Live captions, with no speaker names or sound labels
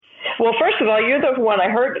Well, first of all, you're the one I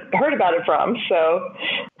heard about it from, so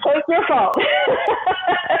it's your fault.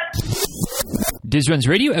 Diz Runs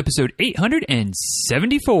Radio, episode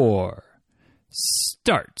 874,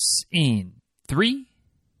 starts in 3,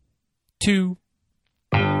 2.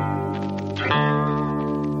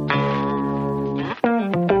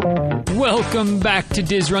 Welcome back to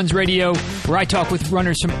Diz Runs Radio, where I talk with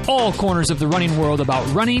runners from all corners of the running world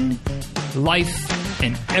about running, life,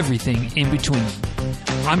 and everything in between.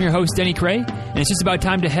 I'm your host, Denny Cray, and it's just about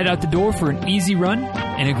time to head out the door for an easy run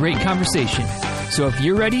and a great conversation. So if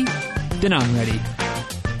you're ready, then I'm ready.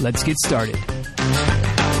 Let's get started.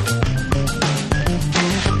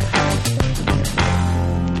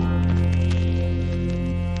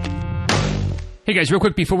 Hey guys, real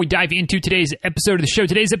quick before we dive into today's episode of the show.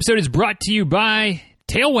 Today's episode is brought to you by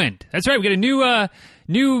Tailwind. That's right, we got a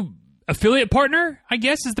new affiliate partner, I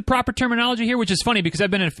guess is the proper terminology here, which is funny because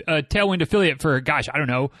I've been a Tailwind affiliate for, I don't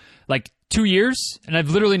know, like 2 years, and I've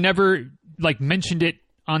literally never mentioned it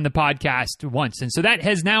on the podcast once. And so that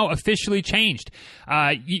has now officially changed.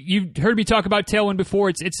 You've heard me talk about Tailwind before.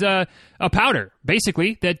 It's a powder,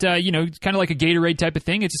 basically, that, it's kind of like a Gatorade type of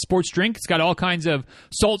thing. It's a sports drink. It's got all kinds of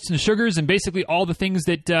salts and sugars and basically all the things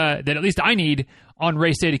that at least I need on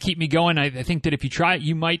race day to keep me going. I think that if you try it,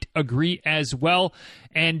 you might agree as well.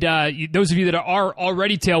 And those of you that are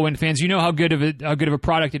already Tailwind fans, you know how good of a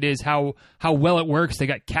product it is, how well it works. They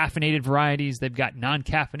got caffeinated varieties, they've got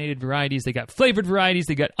non-caffeinated varieties, they got flavored varieties,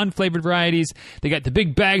 they got unflavored varieties, they got the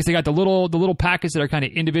big bags, they got the little packets that are kind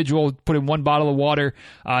of individual, put in one bottle of water,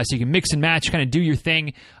 so you can mix and match, kind of do your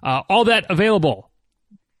thing. All that available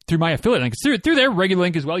through my affiliate link. It's through their regular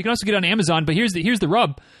link as well. You can also get it on Amazon, but here's the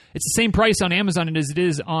rub. It's the same price on Amazon as it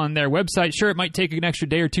is on their website. Sure, it might take an extra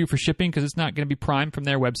day or two for shipping because it's not going to be Prime from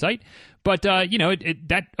their website. But,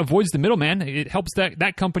 that avoids the middleman. It helps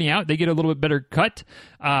that company out. They get a little bit better cut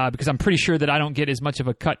because I'm pretty sure that I don't get as much of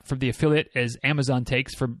a cut from the affiliate as Amazon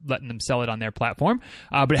takes for letting them sell it on their platform.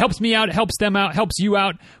 But it helps me out. It helps them out. Helps you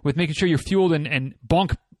out with making sure you're fueled and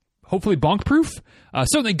hopefully bonk proof.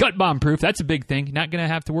 Certainly gut bomb proof. That's a big thing. Not going to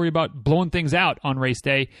have to worry about blowing things out on race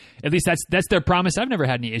day. At least that's their promise. I've never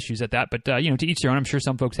had any issues at that, but to each their own. I'm sure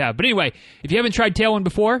some folks have. But anyway, if you haven't tried Tailwind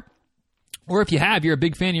before, or if you have, you're a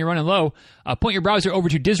big fan and you're running low, point your browser over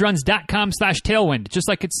to dizruns.com/tailwind, just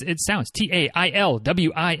like it sounds,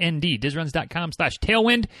 TAILWIND,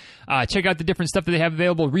 dizruns.com/tailwind. Check out the different stuff that they have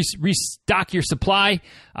available, restock your supply,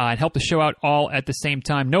 and help the show out all at the same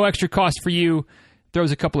time. No extra cost for you.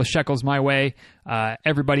 Throws a couple of shekels my way.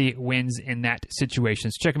 Everybody wins in that situation.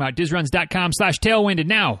 So check them out, dizruns.com/tailwind. And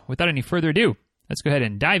now, without any further ado, let's go ahead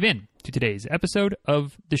and dive in to today's episode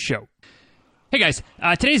of the show. Hey guys,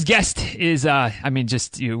 today's guest is, what are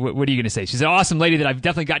you going to say? She's an awesome lady that I've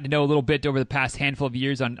definitely gotten to know a little bit over the past handful of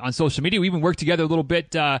years on social media. We even worked together a little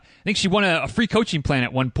bit. I think she won a free coaching plan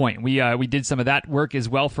at one point. We did some of that work as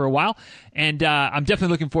well for a while. And I'm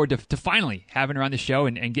definitely looking forward to finally having her on the show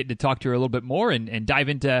and getting to talk to her a little bit more and dive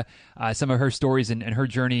into some of her stories and her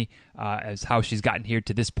journey as how she's gotten here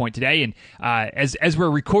to this point today. And as we're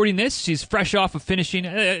recording this, she's fresh off of finishing,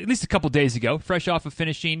 at least a couple days ago,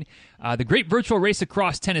 the Great Virtual Race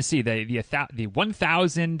Across Tennessee, the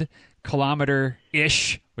 1,000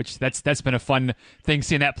 kilometer-ish, which that's been a fun thing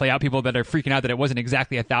seeing that play out. People that are freaking out that it wasn't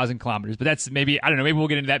exactly 1,000 kilometers, but that's maybe, I don't know, maybe we'll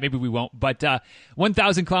get into that, maybe we won't. But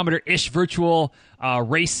 1,000 kilometer-ish virtual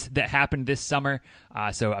race that happened this summer.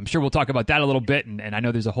 So I'm sure we'll talk about that a little bit, and I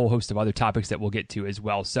know there's a whole host of other topics that we'll get to as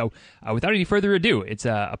well. So without any further ado, it's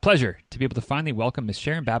a pleasure to be able to finally welcome Miss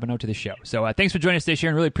Sharon Babineau to the show. So thanks for joining us today,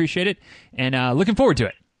 Sharon. Really appreciate it, and looking forward to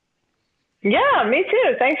it. Yeah, me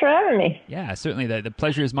too. Thanks for having me. Yeah, certainly. The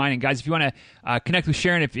pleasure is mine. And guys, if you want to connect with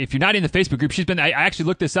Sharon, if you're not in the Facebook group, I actually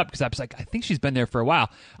looked this up because I was like, I think she's been there for a while.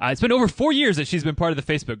 It's been over 4 years that she's been part of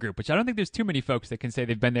the Facebook group, which I don't think there's too many folks that can say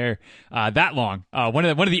they've been there that long. One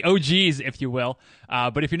of the OGs, if you will.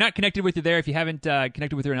 But if you're not connected with her there, if you haven't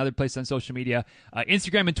connected with her in other places on social media,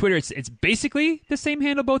 Instagram and Twitter, it's basically the same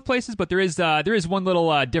handle both places, but there is one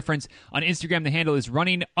little difference. On Instagram, the handle is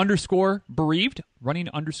running_bereaved.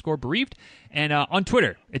 And on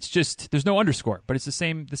Twitter, it's just, there's no underscore, but it's the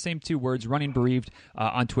same 2 words, running bereaved,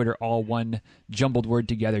 on Twitter, all one jumbled word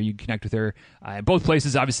together. You can connect with her in both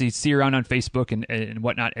places. Obviously, see her around on Facebook and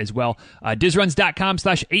whatnot as well.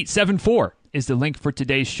 Dizruns.com/874 is the link for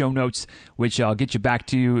today's show notes, which I'll get you back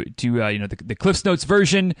to the Cliffs Notes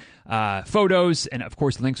version, photos, and of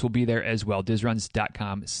course links will be there as well.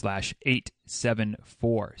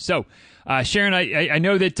 Dizruns.com/874. So, Sharon, I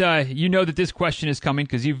know that you know that this question is coming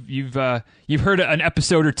because you've heard an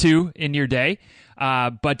episode or two in your day,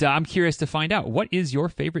 but I'm curious to find out, what is your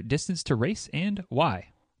favorite distance to race and why?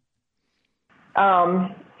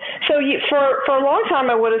 For a long time,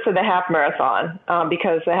 I would have said the half marathon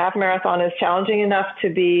because the half marathon is challenging enough to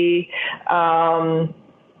be,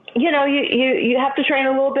 you have to train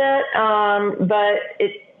a little bit, but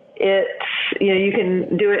it's you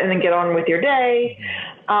can do it and then get on with your day.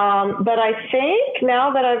 But I think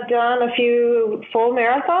now that I've done a few full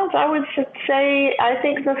marathons, I would say I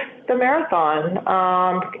think the marathon.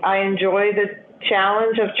 I enjoy the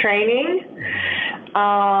challenge of training,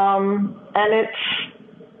 and it's.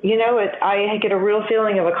 I get a real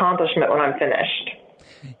feeling of accomplishment when I'm finished.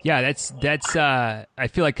 Yeah, that's. I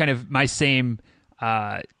feel like kind of my same,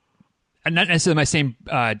 not necessarily my same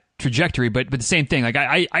trajectory, but the same thing. Like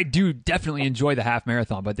I do definitely enjoy the half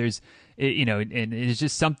marathon, but there's, and it's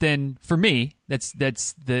just something for me. That's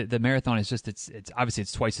the marathon is just it's obviously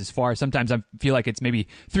it's twice as far. Sometimes I feel like it's maybe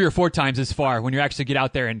 3 or 4 times as far when you actually get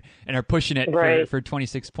out there and are pushing it right. for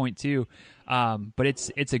 26.2. But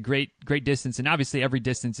it's a great distance, and obviously every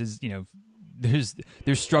distance is there's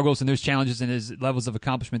struggles and there's challenges and there's levels of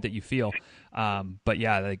accomplishment that you feel. But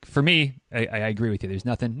yeah, like for me, I agree with you. There's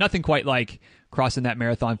nothing quite like crossing that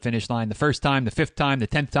marathon finish line the first time, the 5th time, the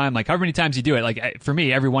 10th time, like however many times you do it. Like for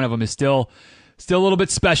me, every one of them is still a little bit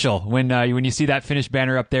special when you see that finish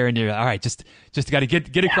banner up there and you're all right, just got to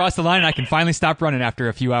get across the line and I can finally stop running after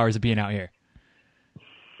a few hours of being out here.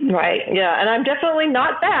 Right. Yeah. And I'm definitely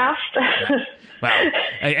not fast. Well,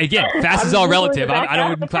 again, fast is all relative. I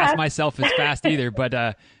wouldn't class myself as fast either,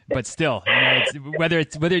 but still, whether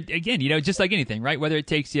again, just like anything, right? Whether it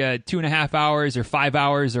takes you 2.5 hours or 5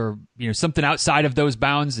 hours or, something outside of those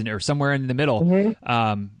bounds or somewhere in the middle,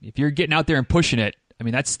 mm-hmm. If you're getting out there and pushing it, I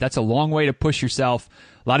mean, that's a long way to push yourself.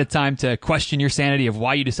 A lot of time to question your sanity of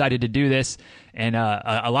why you decided to do this, and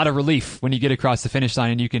a lot of relief when you get across the finish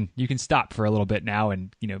line and you can stop for a little bit now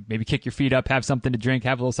and maybe kick your feet up, have something to drink,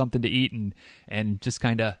 have a little something to eat, and just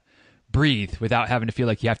kind of breathe without having to feel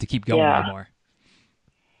like you have to keep going anymore.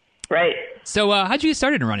 Right. So how'd you get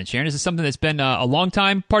started in running, Sharon? Is this something that's been a long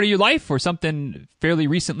time part of your life, or something fairly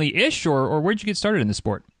recently-ish, or where'd you get started in the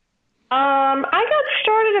sport? I got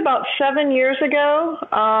started about 7 years ago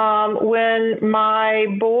when my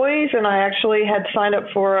boys and I actually had signed up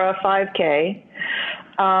for a 5K.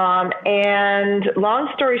 And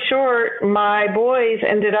long story short, my boys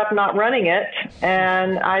ended up not running it,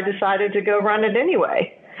 and I decided to go run it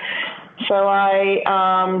anyway. So I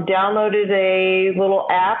downloaded a little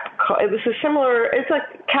app. It's a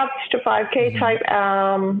Couch to 5K type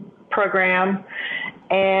program,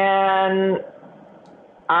 and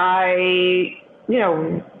I,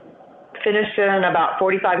 finished in about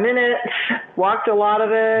 45 minutes, walked a lot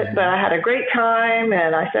of it, but I had a great time,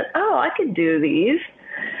 and I said, I could do these.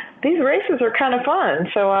 These races are kind of fun.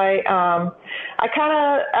 So I kind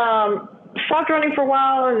of stopped running for a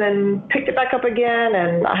while and then picked it back up again,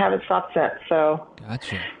 and I haven't stopped since. So,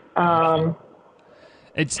 Gotcha. So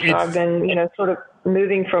I've been, sort of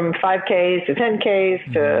moving from 5Ks to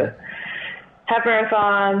 10Ks to half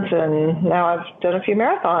marathons, and now I've done a few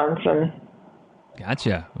marathons. And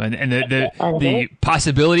gotcha. And the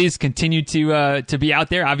possibilities continue to be out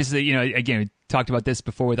there. Obviously, again, we talked about this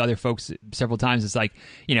before with other folks several times. It's like,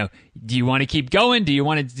 do you want to keep going? Do you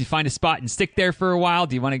want to find a spot and stick there for a while?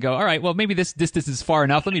 Do you want to go, all right, well, maybe this distance is far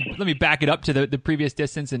enough. Let me back it up to the previous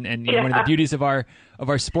distance. And one of the beauties of our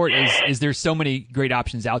sport is there's so many great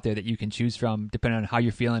options out there that you can choose from depending on how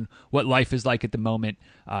you're feeling, what life is like at the moment,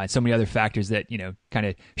 and so many other factors that, kind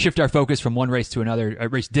of shift our focus from one race to another,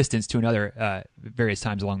 race distance to another, various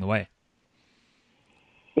times along the way.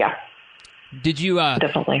 Yeah. Did you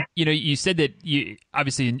definitely? You said that you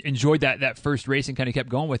obviously enjoyed that first race and kind of kept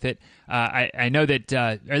going with it. I know that,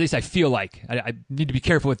 or at least I feel like I need to be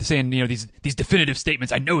careful with saying these definitive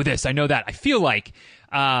statements. I know this, I know that. I feel like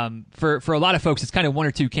for a lot of folks, it's kind of one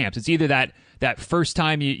or two camps. It's either that first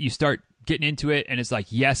time you start getting into it and it's like,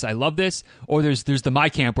 yes, I love this, or there's the my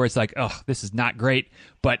camp where it's like, oh, this is not great,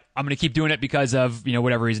 but I'm going to keep doing it because of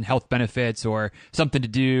whatever reason, health benefits or something to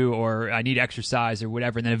do, or I need exercise or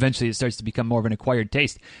whatever, and then eventually it starts to become more of an acquired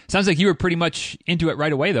taste. Sounds like you were pretty much into it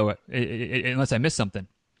right away, though, unless I missed something.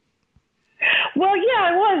 Well, yeah,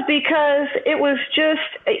 I was, because it was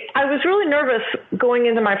I was really nervous going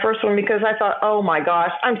into my first one because I thought, oh my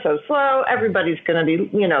gosh, I'm so slow. Everybody's going to be,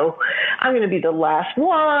 I'm going to be the last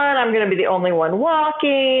one. I'm going to be the only one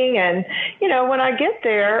walking. And, when I get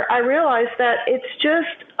there, I realized that it's just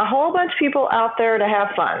a whole bunch of people out there to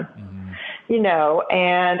have fun,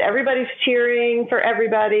 and everybody's cheering for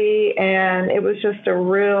everybody. And it was just a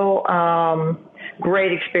real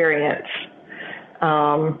great experience.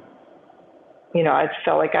 I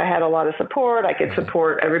felt like I had a lot of support. I could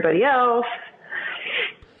support everybody else.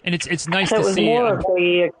 And it's nice so to see. It was more of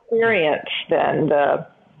the experience than the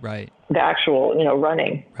Right. the actual,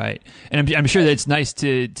 running. Right. And I'm sure that it's nice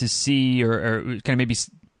to see or kind of maybe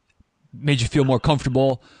made you feel more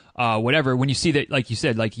comfortable, whatever, when you see that, like you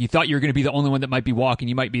said, like you thought you were going to be the only one that might be walking,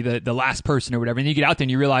 you might be the last person or whatever, and you get out there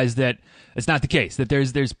and you realize that it's not the case, that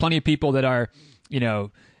there's plenty of people that are,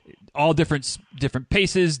 all different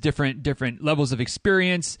paces, different levels of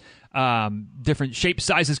experience, different shapes,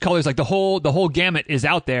 sizes, colors, like the whole gamut is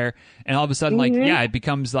out there, and all of a sudden, like, yeah, it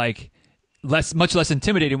becomes like much less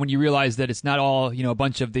intimidating when you realize that it's not all, a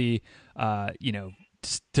bunch of the,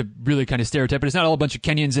 to really kind of stereotype, but it's not all a bunch of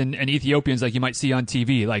Kenyans and Ethiopians like you might see on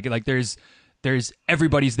TV. Like there's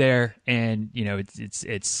everybody's there, and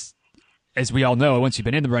it's as we all know, once you've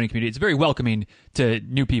been in the running community, it's very welcoming to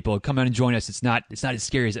new people. Come out and join us. It's not as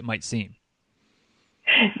scary as it might seem.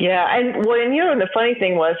 Yeah, and the funny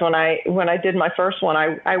thing was when I did my first one,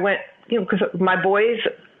 I went, because my boys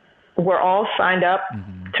were all signed up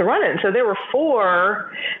to run it. So there were 4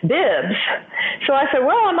 bibs. So I said,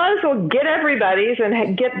 well, I might as well get everybody's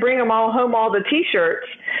and bring them all home, all the T-shirts.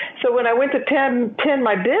 So when I went to pin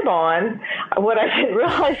my bib on, what I didn't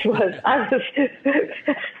realize was I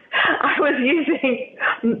was using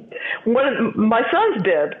one of my son's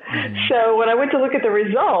bib. So when I went to look at the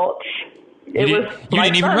results, you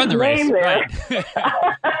didn't even run the race, right?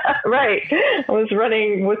 Right. I was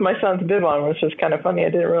running with my son's bib on, which was kind of funny. I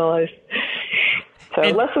didn't realize. So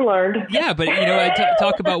lesson learned. Yeah, but I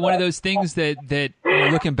talk about one of those things that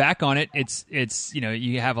looking back on it, it's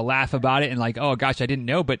you have a laugh about it and like, oh gosh, I didn't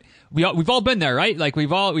know, but we've all been there, right? Like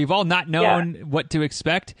we've all not known what to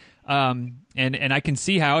expect. And I can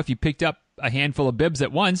see how if you picked up a handful of bibs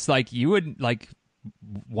at once, like you wouldn't like.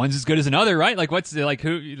 One's as good as another, right? Like what's like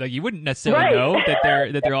who? Like you wouldn't necessarily know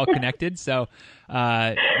that they're all connected. So,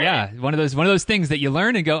 one of those things that you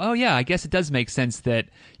learn and go, oh yeah, I guess it does make sense that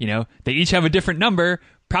they each have a different number.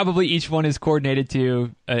 Probably each one is coordinated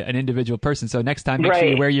to an individual person. So next time, make sure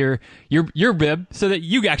you wear your bib so that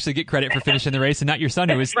you actually get credit for finishing the race and not your son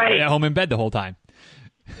who was at home in bed the whole time.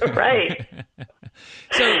 Right.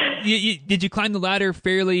 So, did you climb the ladder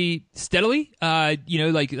fairly steadily? Like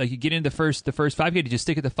you get into the first 5K. Did you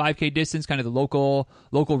stick at the 5K distance, kind of the local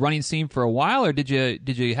running scene for a while, or did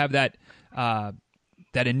you have that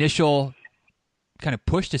initial kind of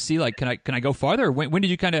push to see like can I go farther? Or when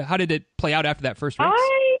did you how did it play out after that first race?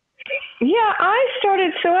 I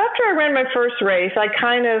started. So after I ran my first race, I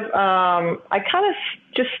kind of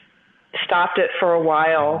just stopped it for a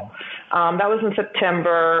while. That was in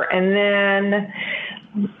September. And then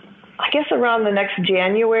I guess around the next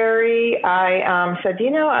January, I said,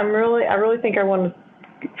 I really think I want to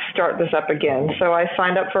start this up again. So I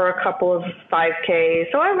signed up for a couple of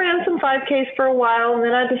 5Ks. So I ran some 5Ks for a while, and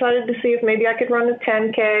then I decided to see if maybe I could run a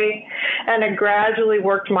 10K. And I gradually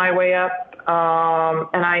worked my way up.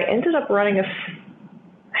 And I ended up running a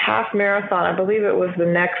half marathon. I believe it was the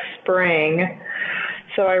next spring.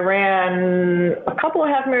 So I ran a couple of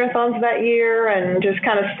half marathons that year and just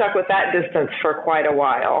kind of stuck with that distance for quite a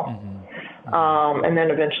while. And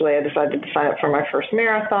then eventually I decided to sign up for my first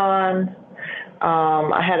marathon.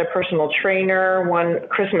 I had a personal trainer. One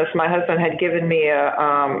Christmas, my husband had given me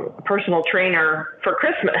a personal trainer for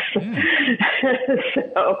Christmas,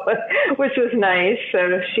 so, which was nice.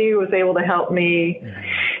 So she was able to help me,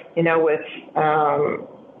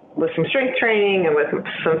 with some strength training and with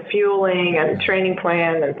some fueling and training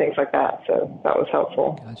plan and things like that. So that was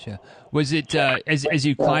helpful. Gotcha. Was it as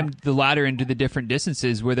you climbed the ladder into the different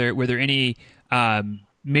distances? Were there any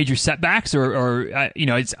major setbacks, or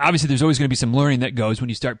it's obviously there's always going to be some learning that goes when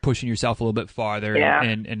you start pushing yourself a little bit farther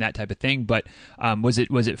and that type of thing. But was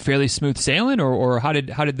it fairly smooth sailing, or how did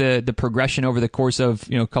the progression over the course of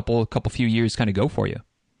a couple few years kind of go for you?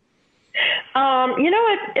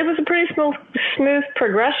 It was a pretty smooth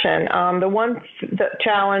progression. The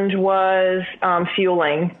challenge was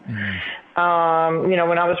fueling.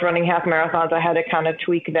 When I was running half marathons, I had to kind of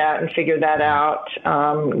tweak that and figure that out,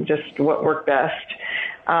 just what worked best.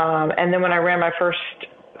 And then when I ran my first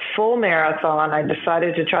full marathon, I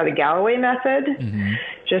decided to try the Galloway method.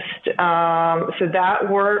 So that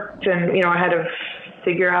worked, and I had to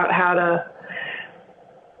figure out how to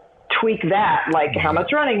tweak that, like how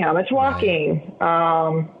much running, how much walking.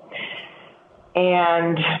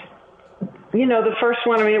 And, the first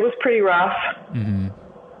one, it was pretty rough.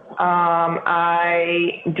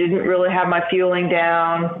 I didn't really have my fueling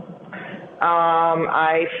down.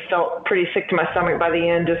 I felt pretty sick to my stomach by the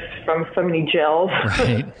end just from so many gels.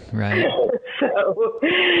 Right.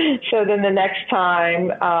 So then the next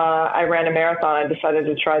time I ran a marathon, I decided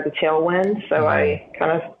to try the Tailwind. So I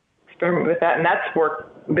kind of experimented with that, and that's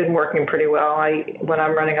been working pretty well. When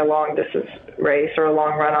I'm running a long distance race or a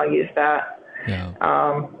long run, I'll use that.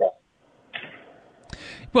 Yeah.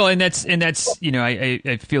 Well, and that's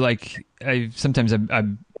I feel like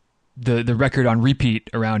I'm the record on repeat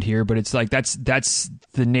around here, but it's like that's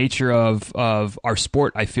the nature of our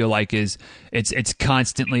sport. I feel like it's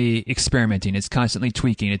constantly experimenting, it's constantly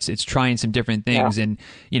tweaking, it's trying some different things. Yeah.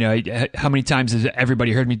 And how many times has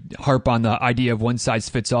everybody heard me harp on the idea of one size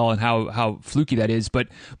fits all and how fluky that is? But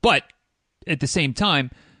at the same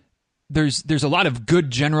time, there's a lot of good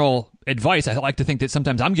general advice. I like to think that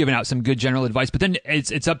sometimes I'm giving out some good general advice, but then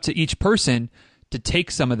it's up to each person to take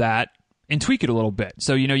some of that and tweak it a little bit.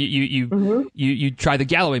 So you try the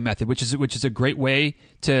Galloway method, which is a great way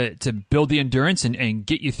to build the endurance and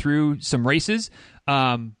get you through some races.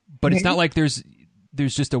 But it's not like there's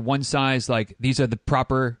just a one size, like these are the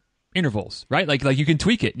proper intervals, right? Like you can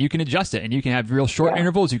tweak it, you can adjust it, and you can have real short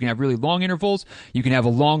intervals, you can have really long intervals, you can have a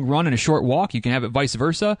long run and a short walk, you can have it vice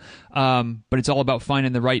versa. But it's all about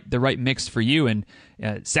finding the right mix for you. And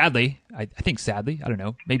sadly, I don't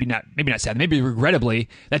know, maybe not sadly, maybe regrettably,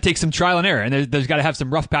 that takes some trial and error, and there's got to have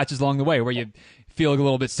some rough patches along the way where you feel a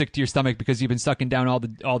little bit sick to your stomach because you've been sucking down all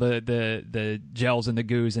the gels and the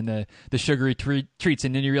goos and the sugary treats,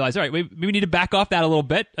 and then you realize, all right, we need to back off that a little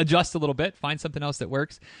bit, adjust a little bit, find something else that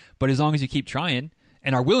works. But as long as you keep trying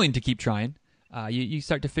and are willing to keep trying, you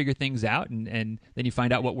start to figure things out, and then you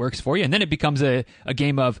find out what works for you, and then it becomes a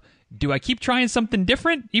game of, do I keep trying something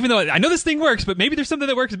different, even though I know this thing works, but maybe there's something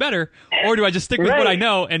that works better, or do I just stick with what I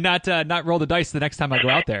know and not roll the dice the next time I go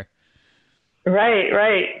out there?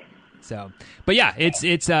 Right. So, but yeah, it's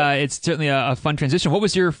certainly a fun transition. What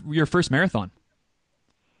was your first marathon?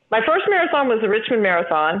 My first marathon was the Richmond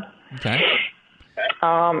Marathon. Okay.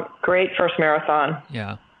 Great first marathon.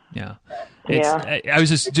 Yeah. I was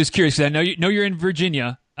just curious because I know you're in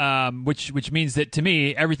Virginia, which means that to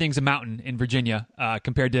me everything's a mountain in Virginia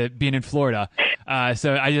compared to being in Florida.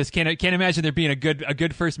 So I just can't imagine there being a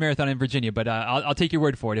good first marathon in Virginia. But I'll take your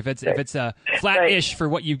word for it. If it's flat-ish for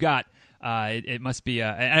what you've got. It must be,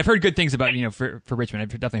 and I've heard good things about, for Richmond. I've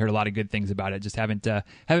definitely heard a lot of good things about it. Just haven't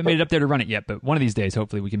made it up there to run it yet, but one of these days,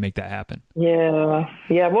 hopefully we can make that happen. Yeah.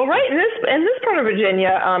 Well, right in this part of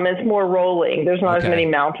Virginia, it's more rolling. There's not as many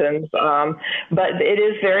mountains, but it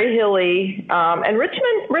is very hilly. And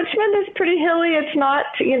Richmond is pretty hilly. It's not,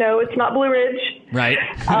 it's not Blue Ridge. Right.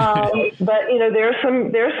 But there's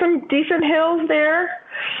some decent hills there.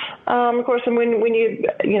 Of course, and when you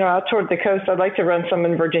out toward the coast, I'd like to run some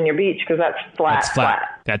in Virginia Beach because that's flat.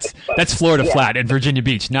 That's Florida flat and Virginia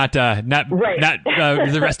Beach, not the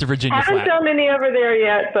rest of Virginia flat. I haven't done any over there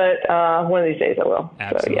yet, but one of these days I will.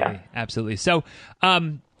 Absolutely. So,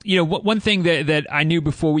 one thing that I knew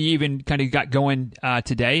before we even kind of got going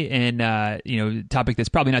today, and topic that's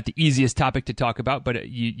probably not the easiest topic to talk about, but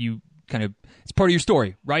you kind of, it's part of your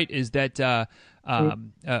story, right? Is that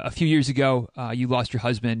a few years ago you lost your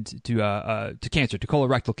husband to cancer, to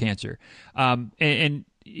colorectal cancer, and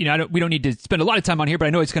we don't need to spend a lot of time on here, but I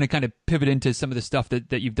know it's going to kind of pivot into some of the stuff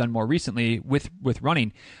that you've done more recently with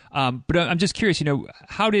running. But I'm just curious,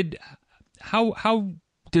 how did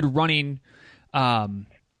running,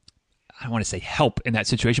 I don't want to say help in that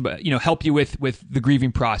situation, but help you with the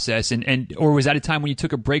grieving process, and or was that a time when you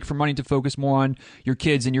took a break from running to focus more on your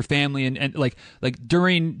kids and your family, and like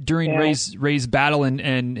during Ray's battle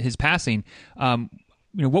and his passing,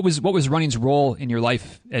 what was running's role in your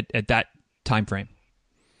life at that time frame?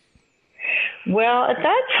 Well, at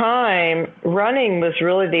that time, running was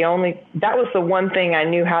really that was the one thing I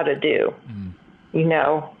knew how to do.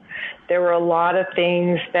 There were a lot of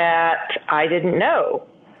things that I didn't know.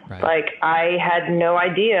 Right. Like, I had no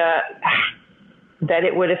idea that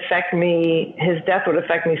it would affect me, his death would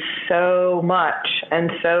affect me so much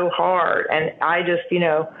and so hard. And I just,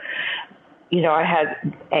 I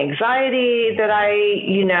had anxiety that I,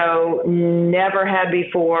 never had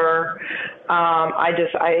before. I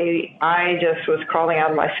just was crawling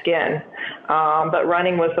out of my skin. But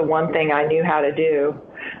running was the one thing I knew how to do.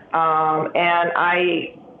 And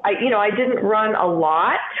I didn't run a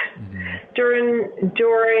lot. Mm-hmm. During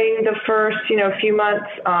the first, few months.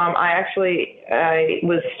 I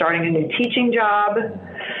was starting a new teaching job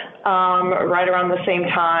right around the same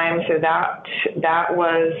time. So that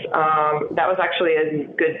was actually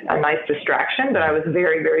a nice distraction, but I was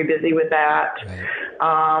very, very busy with that.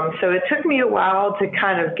 Right. So it took me a while to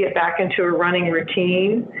kind of get back into a running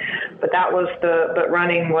routine, but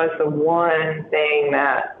running was the one thing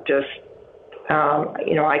that just,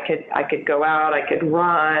 I could go out, I could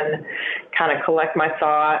run, kind of collect my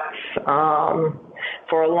thoughts.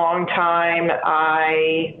 For a long time,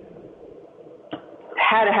 I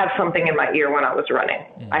had to have something in my ear when I was running.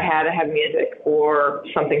 Mm-hmm. I had to have music or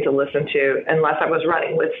something to listen to, unless I was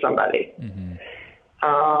running with somebody. Mm-hmm.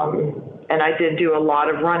 And I did do a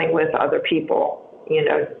lot of running with other people,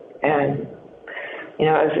 and,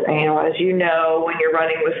 as you know, when you're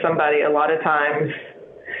running with somebody, a lot of times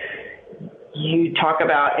you talk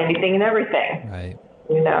about anything and everything, right?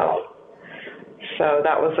 So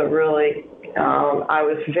that was a really, I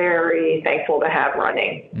was very thankful to have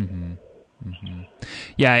running. Mm-hmm. Mm-hmm.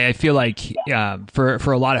 Yeah, I feel like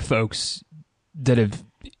for a lot of folks that have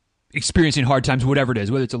experiencing hard times, whatever it is,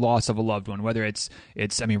 whether it's a loss of a loved one, whether it's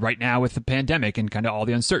right now with the pandemic and kind of all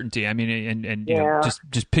the uncertainty.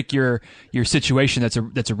 Just pick your situation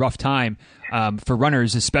that's a rough time. For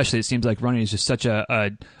runners especially, it seems like running is just such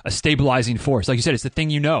a stabilizing force. Like you said, it's the thing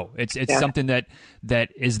it's something that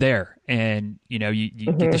is there, and you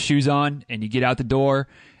mm-hmm. get the shoes on and you get out the door,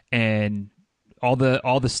 and all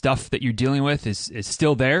the stuff that you're dealing with is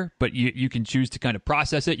still there, but you can choose to kind of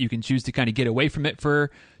process it. You can choose to kind of get away from it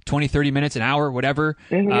for 20, 30 minutes, an hour, whatever.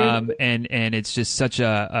 Mm-hmm. And it's just such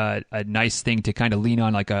a nice thing to kind of lean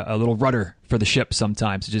on, like a little rudder for the ship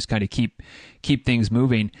sometimes, to just kind of keep things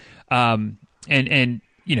moving. Obviously,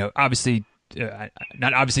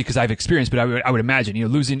 not obviously because I've experienced, but I would imagine,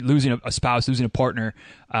 losing a spouse, losing a partner.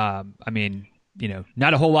 Not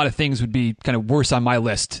a whole lot of things would be kind of worse on my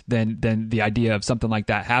list than the idea of something like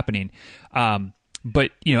that happening.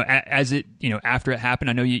 But as it, after it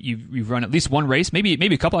happened, I know you've run at least one race, maybe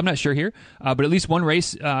a couple, I'm not sure here, but at least one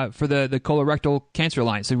race for the Colorectal Cancer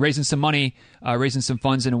Alliance. So raising some money, raising some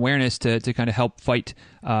funds and awareness to kind of help fight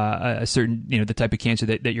a certain, the type of cancer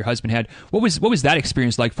that your husband had. What was that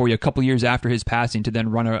experience like for you a couple years after his passing, to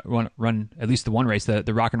then run at least the one race,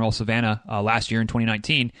 the Rock and Roll Savannah last year in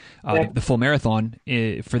 2019, the full marathon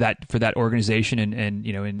for that organization and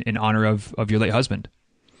in honor of your late husband?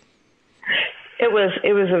 It was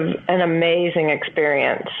an amazing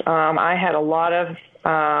experience. I had a lot of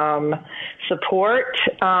support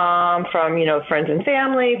from friends and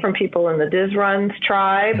family, from people in the Diz Runs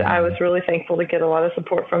tribe. Mm-hmm. I was really thankful to get a lot of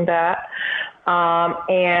support from that.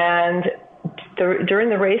 And during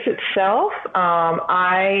the race itself,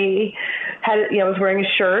 I was wearing a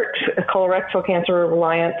shirt, a Colorectal Cancer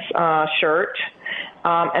Alliance shirt.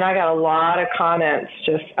 And I got a lot of comments,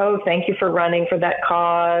 just, oh, thank you for running for that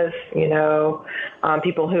cause.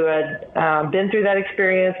 People who had been through that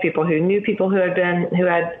experience, people who knew people who had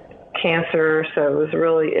cancer. So it was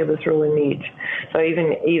really neat. So I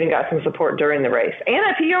even got some support during the race, and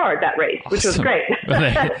I PR'd that race, which was great. Well,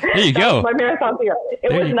 there you go. My marathon PR.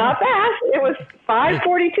 It was not fast. It was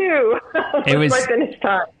 5:42. It was my finish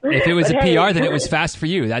time. If it was a PR, then it was fast for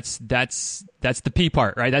you. That's the P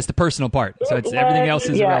part, right? That's the personal part. So it's everything else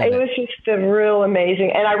is irrelevant. It was just a real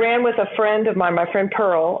amazing. And I ran with a friend of mine, my friend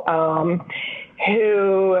Pearl,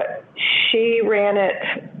 who she ran it.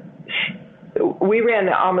 We ran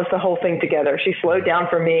almost the whole thing together. She slowed down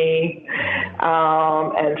for me,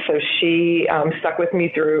 and so she stuck with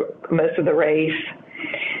me through most of the race,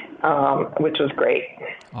 which was great.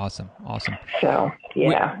 Awesome. So,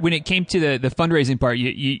 yeah. When it came to the fundraising part,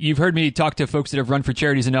 you've heard me talk to folks that have run for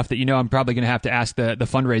charities enough that I'm probably going to have to ask the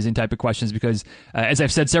fundraising type of questions because, as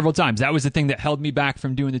I've said several times, that was the thing that held me back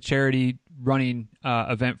from doing the charity running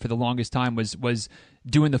event for the longest time was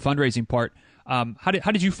doing the fundraising part. How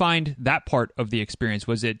did you find that part of the experience?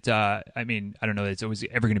 Was it, I don't know that it's always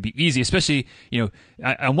ever going to be easy, especially,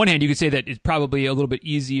 on one hand, you could say that it's probably a little bit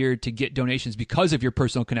easier to get donations because of your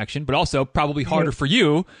personal connection, but also probably harder for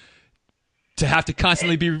you to have to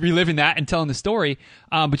constantly be reliving that and telling the story.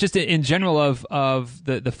 But just in general of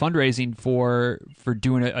the fundraising for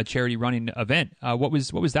doing a charity running event, what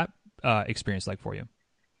was that experience like for you?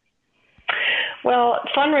 Well,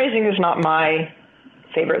 fundraising is not my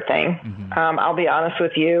favorite thing. Mm-hmm. I'll be honest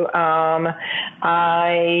with you.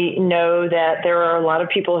 I know that there are a lot of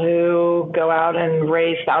people who go out and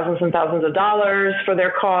raise thousands and thousands of dollars for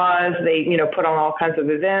their cause. They, put on all kinds of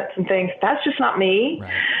events and things. That's just not me.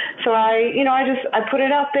 Right. So I put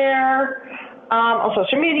it out there on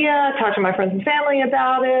social media, talked to my friends and family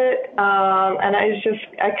about it. And I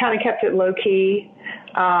kind of kept it low key.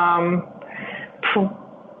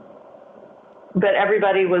 But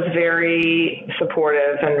everybody was very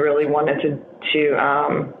supportive and really wanted to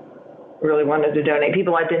donate.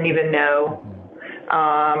 People I didn't even know.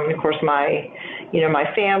 Of course, my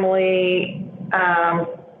family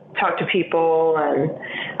talked to people, and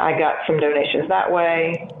I got some donations that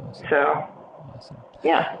way. So,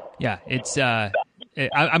 yeah. Yeah, it's.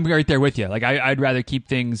 I'm right there with you. Like I'd rather keep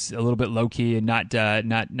things a little bit low key and not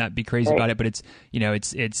be crazy about it. But it's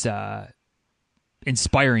it's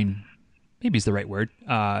inspiring. Maybe is the right word.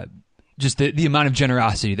 Just the amount of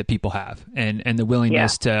generosity that people have and the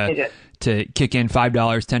willingness to kick in $5,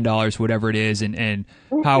 $10, whatever it is. And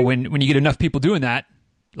how when you get enough people doing that,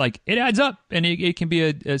 like it adds up, and it can be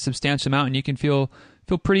a substantial amount, and you can feel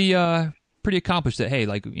pretty accomplished that, hey,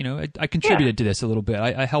 like, I contributed to this a little bit.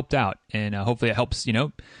 I helped out, and hopefully it helps,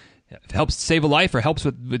 if it helps save a life or helps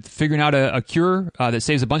with figuring out a cure that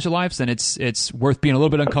saves a bunch of lives, then it's worth being a little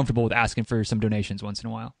bit uncomfortable with asking for some donations once in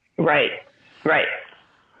a while. Right.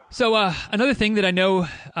 So another thing that I know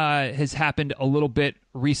has happened a little bit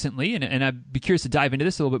recently, and I'd be curious to dive into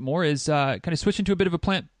this a little bit more, is kind of switching to a bit of a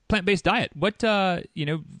plant-based diet. What from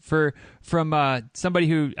somebody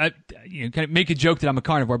who kind of make a joke that I'm a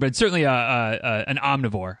carnivore, but it's certainly an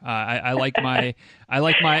omnivore. I like my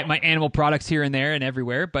animal products here and there and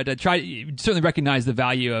everywhere, but certainly recognize the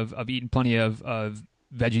value of eating plenty of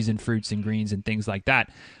veggies and fruits and greens and things like that.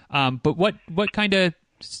 But what kind of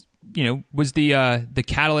was the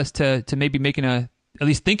catalyst to maybe at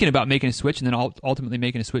least thinking about making a switch, and then ultimately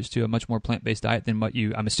making a switch to a much more plant-based diet than what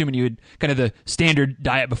I'm assuming you had kind of the standard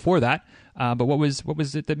diet before that. But what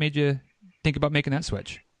was it that made you think about making that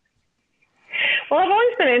switch? Well, I've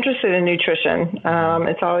always been interested in nutrition.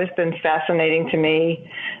 It's always been fascinating to me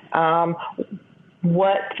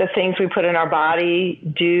what the things we put in our body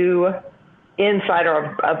do inside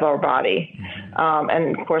of our body.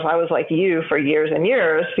 And of course, I was like you for years and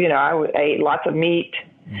years. I ate lots of meat.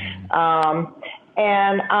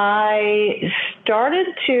 And I started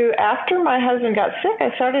to, after my husband got sick,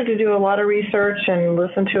 I started to do a lot of research and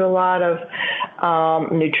listen to a lot of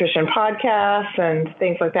nutrition podcasts and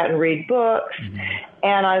things like that, and read books.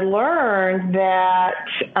 And I learned that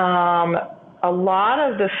a lot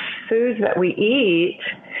of the foods that we eat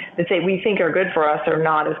that we think are good for us are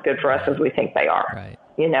not as good for us as we think they are. Right.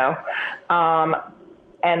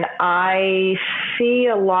 And I see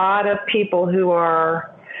a lot of people who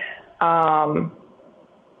are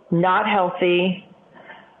not healthy,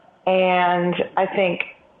 and I think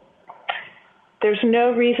there's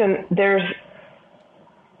no reason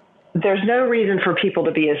for people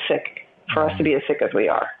to be as sick, for us to be as sick as we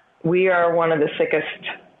are. We are one of the sickest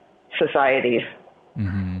societies.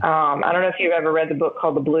 I don't know if you've ever read the book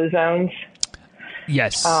called The Blue Zones.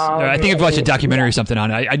 Yes. I think I've watched a documentary or something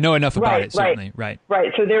on it. I know enough about it, certainly. Right.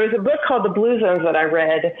 So there was a book called The Blue Zones that I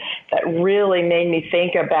read that really made me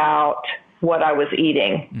think about what I was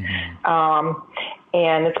eating.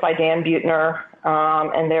 And it's by Dan Buettner.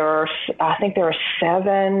 And I think there are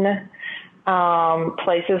 7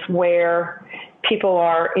 places where people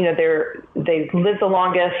are, they live the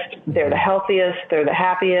longest, they're the healthiest, they're the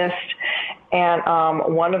happiest. And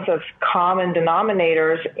one of the common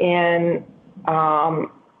denominators in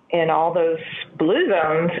all those blue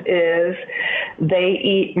zones is they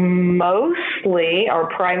eat mostly or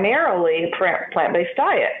primarily plant-based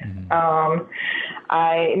diet.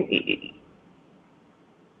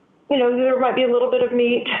 There might be a little bit of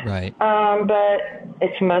meat, right? But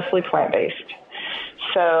it's mostly plant-based.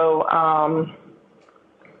 So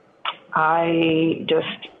I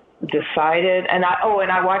just decided, and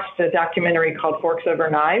I watched a documentary called Forks Over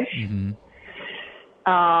Knives.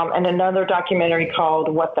 And another documentary called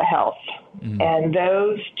What the Health. And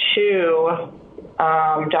those 2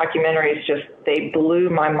 documentaries they blew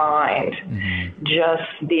my mind. Just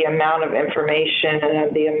the amount of information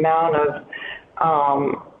and the amount of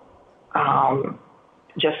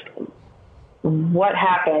just what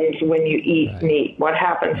happens when you eat meat, what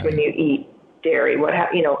happens when you eat dairy,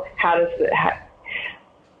 how does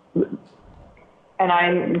and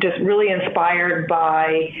I'm just really inspired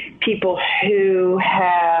by people who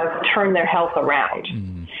have turned their health around,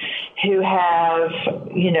 who have,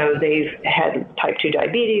 they've had type 2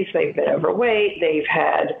 diabetes, they've been overweight, they've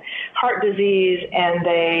had heart disease, and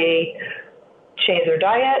they change their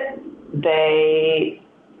diet, they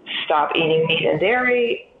stop eating meat and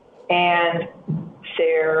dairy, and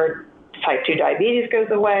their type 2 diabetes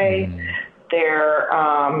goes away, their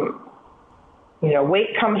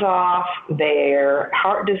weight comes off, their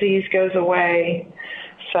heart disease goes away.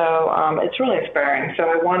 So it's really inspiring. So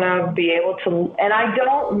I want to be able to, and I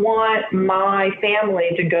don't want my family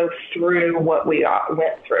to go through what we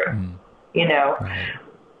went through,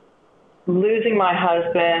 losing my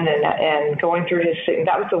husband and going through his sickness.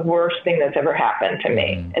 That was the worst thing that's ever happened to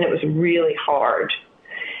me. And it was really hard.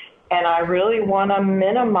 And I really want to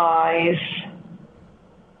minimize,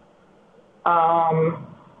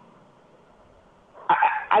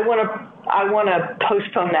 I want to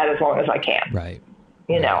postpone that as long as I can. Right.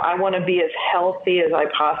 I want to be as healthy as I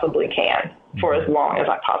possibly can for as long as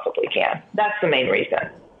I possibly can. That's the main reason.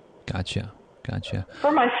 Gotcha.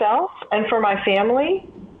 For myself and for my family.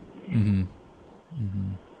 And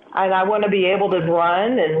I want to be able to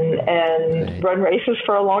run and run races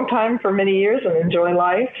for a long time, for many years, and enjoy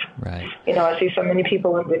life. Right. I see so many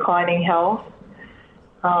people in declining health.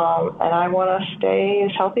 and I want to stay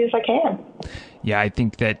as healthy as I can. Yeah, I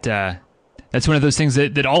think that that's one of those things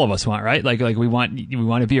that all of us want, right? Like we want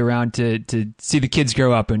to be around to see the kids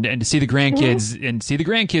grow up and to see the grandkids and see the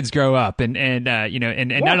grandkids grow up and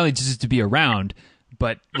not only just to be around,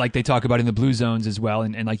 but like they talk about in the blue zones as well,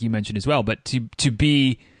 and like you mentioned as well, but to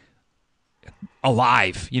be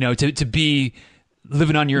alive, to be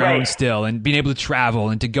living on your own still and being able to travel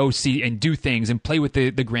and to go see and do things and play with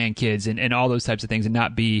the grandkids and all those types of things and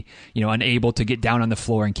not be, unable to get down on the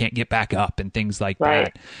floor and can't get back up and things like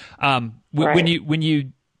that. When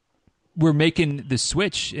you were making the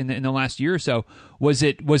switch in the last year or so, was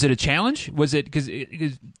it a challenge? Was it, because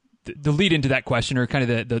the lead into that question, or kind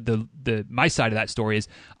of the my side of that story, is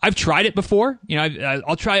I've tried it before.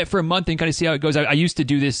 I'll try it for a month and kind of see how it goes. I used to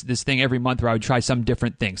do this thing every month where I would try some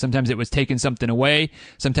different thing. Sometimes it was taking something away.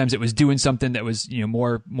 Sometimes it was doing something that was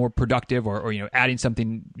more productive, or adding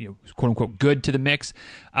something quote unquote good to the mix.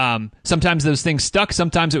 Sometimes those things stuck.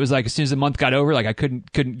 Sometimes it was like as soon as the month got over, like I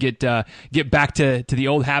couldn't get back to the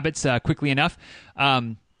old habits quickly enough.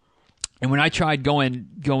 And when I tried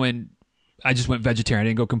going. I just went vegetarian. I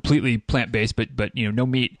didn't go completely plant-based, but no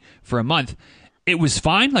meat for a month. It was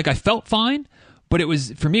fine. Like I felt fine, but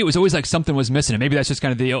for me, it was always like something was missing. And maybe that's just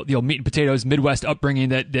kind of the old meat and potatoes Midwest upbringing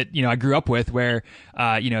that I grew up with, where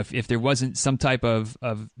if there wasn't some type of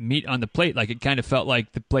meat on the plate, like it kind of felt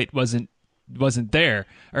like the plate wasn't there,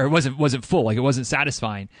 or it wasn't full, like it wasn't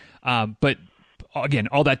satisfying. But again,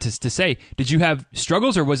 all that to say, did you have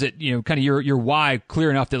struggles, or was it kind of your why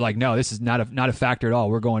clear enough that like, no, this is not a factor at all,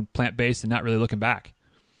 we're going plant-based and not really looking back?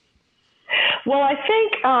 Well, I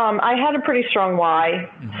think I had a pretty strong why.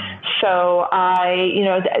 Mm-hmm. So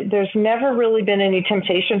there's never really been any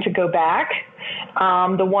temptation to go back.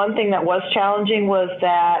 The one thing that was challenging was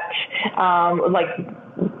that, like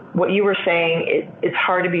what you were saying, it's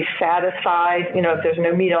hard to be satisfied, if there's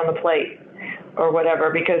no meat on the plate or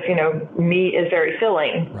whatever, because, meat is very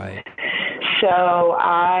filling. Right. So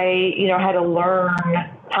I, had to learn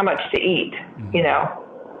how much to eat.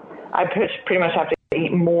 Mm-hmm. I pretty much have to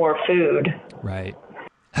eat more food. Right.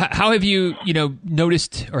 How have you,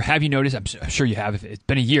 noticed, or have you noticed, I'm sure you have, if it's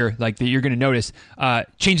been a year, like that you're going to notice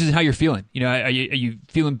changes in how you're feeling? Are you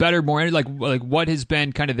feeling better, more energy? Like what has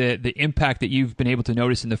been kind of the impact that you've been able to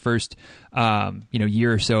notice in the first,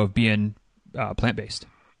 year or so of being plant-based?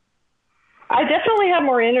 I definitely have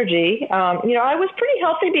more energy. I was pretty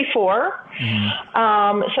healthy before,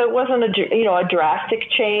 so it wasn't a drastic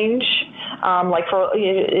change, like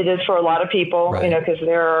it is for a lot of people. Right. Because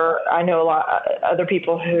I know a lot other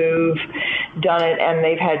people who've done it and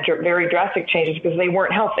they've had very drastic changes because they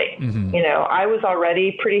weren't healthy. Mm-hmm. I was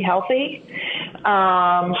already pretty healthy,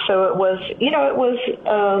 so it was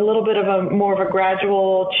a little bit of more of a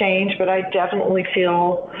gradual change, but I definitely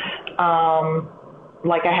feel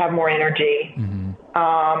like I have more energy. Mm-hmm.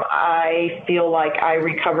 I feel like I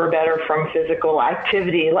recover better from physical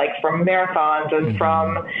activity, like from marathons and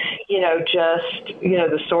from,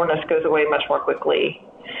 the soreness goes away much more quickly.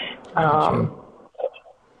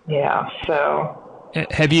 Yeah. So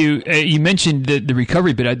have you mentioned the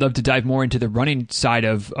recovery bit? I'd love to dive more into the running side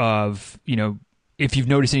of, if you've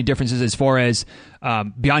noticed any differences as far as,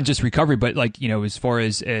 beyond just recovery, but like, as far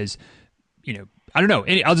as, I don't know.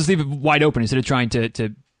 I'll just leave it wide open instead of trying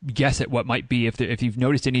to guess at what might be. If you've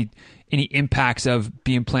noticed any impacts of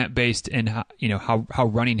being plant-based and how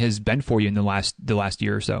running has been for you in the last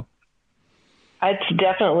year or so. It's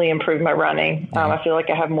definitely improved my running. I feel like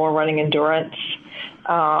I have more running endurance.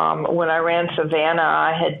 When I ran Savannah,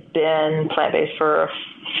 I had been plant-based for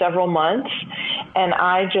several months, and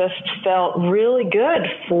I just felt really good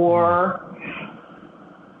for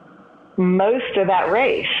most of that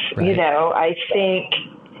race. Right. I think,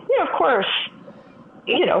 of course,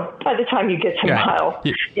 by the time you get to mile,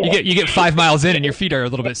 you get 5 miles in and your feet are a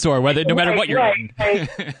little bit sore, no matter what you're eating.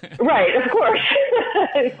 Right. Of course.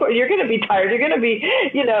 You're going to be tired. You're going to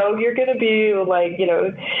be, like,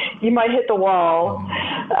 you might hit the wall.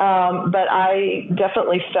 But I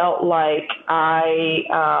definitely felt like I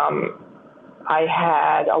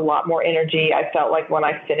had a lot more energy. I felt like when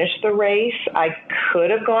I finished the race, I could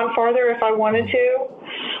have gone farther if I wanted to.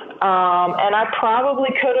 And I probably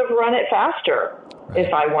could have run it faster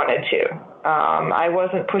if I wanted to. I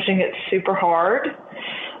wasn't pushing it super hard.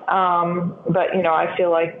 But, I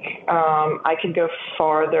feel like I could go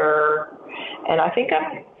farther. And I think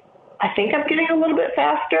I'm getting a little bit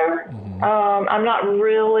faster. Mm-hmm. I'm not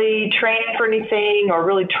really training for anything or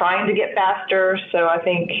really trying to get faster. So I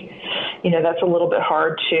think, that's a little bit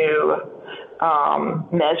hard to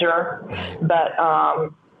measure. But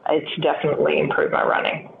it's definitely improved my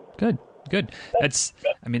running. Good. Good. That's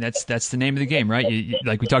the name of the game, right?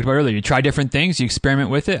 Like we talked about earlier, you try different things, you experiment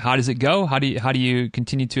with it. How does it go? How do you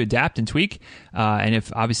continue to adapt and tweak? And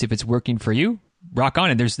if it's working for you, rock on.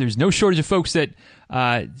 And there's no shortage of folks that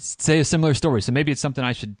say a similar story. So maybe it's something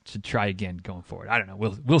I should try again going forward. I don't know.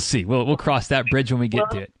 We'll see. We'll cross that bridge when we get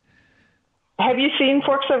to it. Have you seen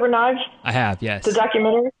Forks Over Knives? I have, yes. The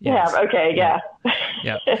documentary? Yes. You have? Okay, yeah.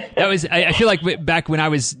 Yeah. That was, I feel like back when I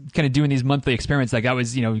was kind of doing these monthly experiments, like I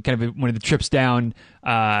was, kind of one of the trips down,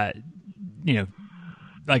 like I'm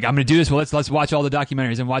going to do this. Well, let's watch all the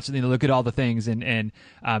documentaries and watch, look at all the things. And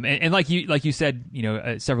like you said,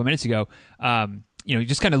 several minutes ago,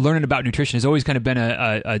 just kind of learning about nutrition has always kind of been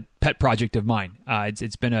a pet project of mine.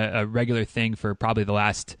 It's been a regular thing for probably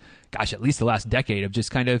at least the last decade of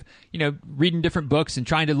just kind of, reading different books and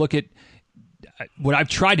trying to look at what I've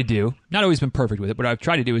tried to do. Not always been perfect with it. What I've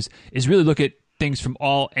tried to do is really look at things from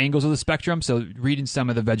all angles of the spectrum. So reading some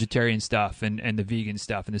of the vegetarian stuff and the vegan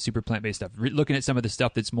stuff and the super plant-based stuff, looking at some of the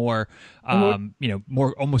stuff that's more,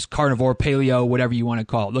 more almost carnivore, paleo, whatever you want to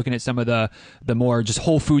call it, looking at some of the more just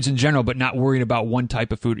whole foods in general, but not worrying about one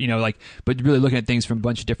type of food, but really looking at things from a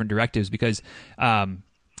bunch of different directives, because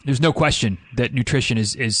there's no question that nutrition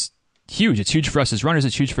is huge. It's huge for us as runners.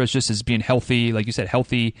 It's huge for us just as being healthy, like you said,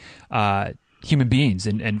 healthy human beings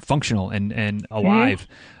and functional and alive.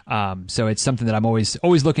 So it's something that I'm always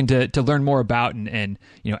looking to learn more about and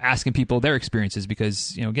asking people their experiences,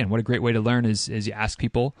 because, again, what a great way to learn is you ask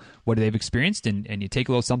people what they've experienced and you take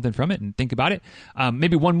a little something from it and think about it.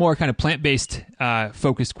 Maybe one more kind of plant-based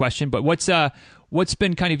focused question, but what's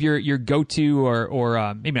been kind of your go-to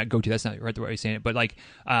or maybe not go-to, that's not right the way you're saying it, but like,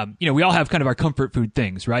 we all have kind of our comfort food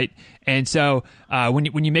things, right? And so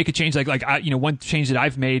when you make a change, like one change that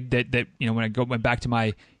I've made that when I went back to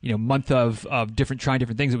my, month of trying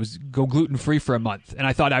different things, it was go gluten-free for a month. And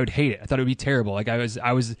I thought I would hate it. I thought it would be terrible. Like I was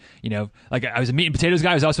like I was a meat and potatoes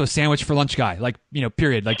guy. I was also a sandwich for lunch guy, like,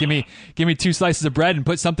 period. Like give me 2 slices of bread and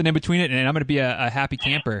put something in between it, and I'm going to be a happy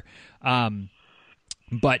camper.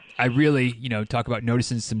 But I really, talk about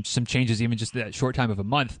noticing some changes, even just that short time of a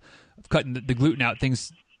month of cutting the gluten out.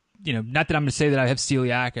 Things, not that I'm going to say that I have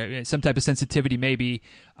celiac or some type of sensitivity, maybe,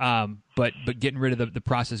 but getting rid of the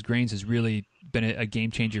processed grains has really been a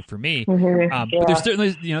game changer for me. But there's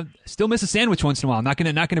certainly, still miss a sandwich once in a while. I'm not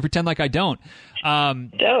going to pretend like I don't.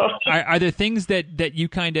 Are there things that you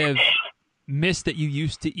kind of miss that you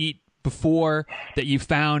used to eat before that you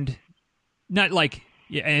found not like?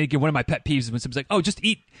 Yeah, and again, one of my pet peeves is when someone's like, "Oh, just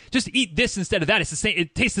eat this instead of that. It's the same.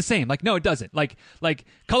 It tastes the same." Like, no, it doesn't. Like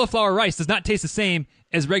cauliflower rice does not taste the same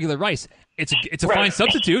as regular rice. It's a fine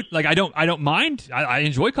substitute. Like, I don't mind. I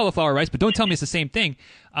enjoy cauliflower rice, but don't tell me it's the same thing.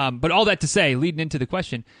 But all that to say, leading into the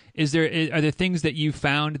question, are there things that you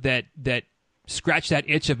found that scratch that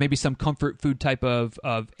itch of maybe some comfort food type of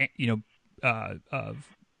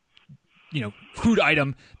food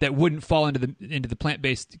item that wouldn't fall into the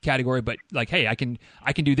plant-based category, but like, hey, I can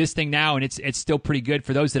do this thing now, and it's still pretty good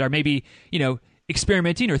for those that are maybe,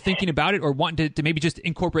 experimenting or thinking about it or wanting to maybe just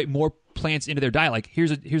incorporate more plants into their diet. Like,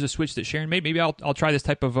 here's a switch that Sharon made. Maybe I'll try this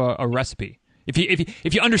type of a recipe. If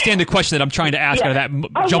you understand the question that I'm trying to ask out of that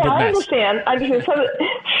jumbled mess. I understand.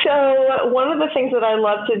 So one of the things that I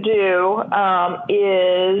love to do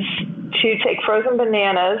is to take frozen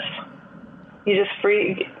bananas. You just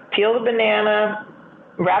peel the banana,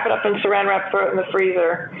 wrap it up in saran wrap, throw it in the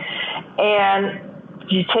freezer, and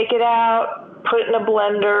you take it out, put it in a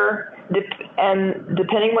blender, and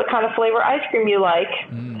depending what kind of flavor ice cream you like,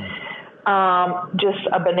 just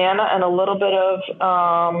a banana and a little bit of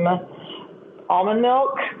almond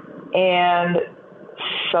milk and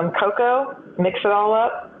some cocoa, mix it all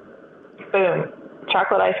up, boom,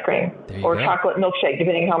 chocolate ice cream or chocolate milkshake,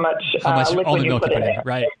 depending how much liquid you put in it.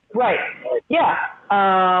 Right. Right. Yeah.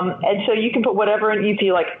 And so you can put whatever, if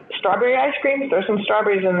you like strawberry ice cream, throw some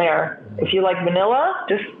strawberries in there. If you like vanilla,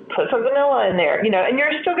 just put some vanilla in there, and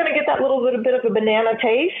you're still going to get that little bit of a banana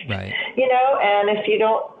taste, right. And if you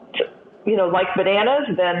don't, like bananas,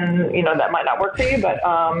 then, that might not work for you. But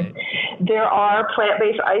there are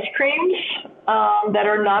plant-based ice creams that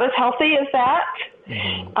are not as healthy as that.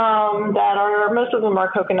 That are, most of them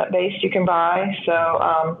are coconut-based you can buy.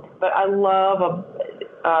 So, but I love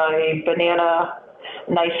a banana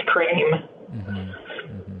nice cream.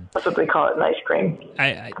 That's what they call it, nice cream.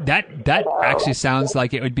 That actually sounds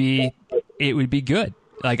like it would be good.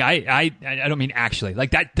 Like I don't mean actually.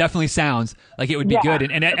 Like that definitely sounds like it would be good.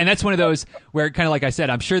 And that's one of those where, kind of like I said,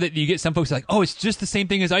 I'm sure that you get some folks like, oh, it's just the same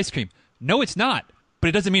thing as ice cream. No, it's not. But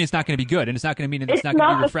it doesn't mean it's not going to be good, and it's not going to mean it's not going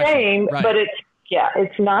to be refreshing. Same, right. But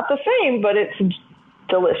it's not the same, but it's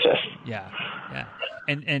delicious. Yeah. Yeah.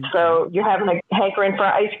 And so you're having a hankering for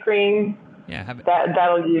ice cream. Yeah,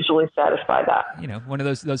 that'll usually satisfy that. One of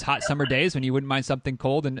those hot summer days when you wouldn't mind something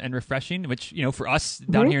cold and refreshing, which for us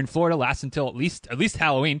down here in Florida lasts until at least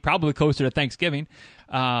Halloween, probably closer to Thanksgiving.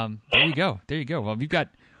 There you go. Well,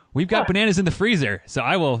 we've got bananas in the freezer, so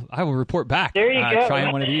I will report back. There you go.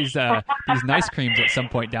 Trying one of these nice creams at some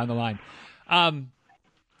point down the line.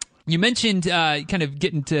 You mentioned kind of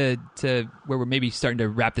getting to where we're maybe starting to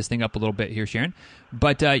wrap this thing up a little bit here, Sharon.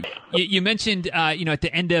 But you mentioned, at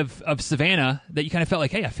the end of Savannah that you kind of felt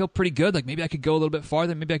like, hey, I feel pretty good. Like maybe I could go a little bit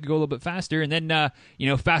farther. Maybe I could go a little bit faster. And then,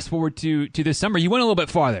 fast forward to this summer, you went a little bit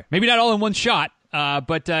farther. Maybe not all in one shot,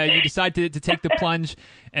 but you decided to take the plunge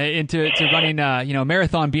into running, a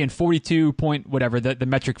marathon being 42 point whatever, the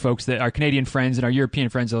metric folks that our Canadian friends and our European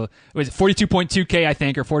friends, was 42.2K, I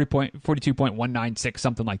think, or 42.196,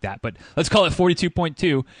 something like that. But let's call it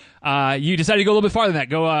 42.2. You decided to go a little bit farther than that,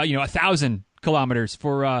 go, 1,000 kilometers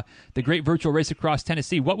for the Great Virtual Race Across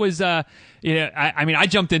Tennessee. What was I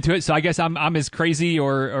jumped into it, so I guess I'm as crazy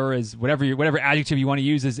or as whatever adjective you want to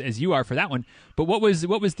use as you are for that one. But what was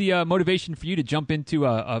the motivation for you to jump into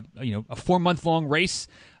a 4-month long race,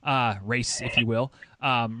 if you will,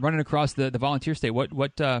 running across the volunteer state?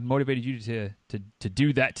 What motivated you to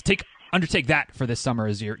do that, to undertake that for this summer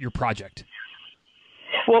as your project?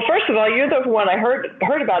 Well, first of all, you're the one I heard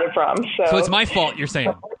about it from. So it's my fault, you're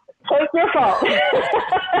saying. So it's your fault.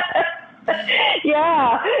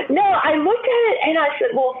 Yeah. No, I looked at it and I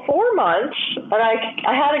said, well, 4 months. And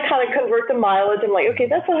I had to kind of convert the mileage. I'm like, okay,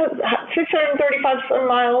 that's 635 some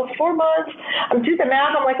miles, 4 months. I'm doing the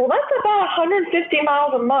math. I'm like, well, that's about 150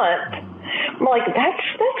 miles a month. I'm like,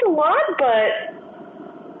 that's a lot, but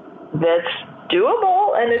that's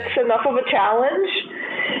doable and it's enough of a challenge.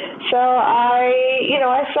 So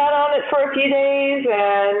I sat on it for a few days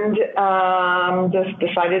and just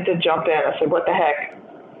decided to jump in. I said, what the heck?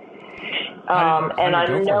 And I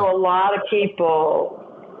know a lot of people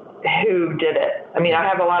who did it. I mean, I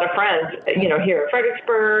have a lot of friends, here in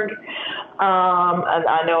Fredericksburg. And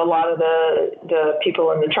I know a lot of the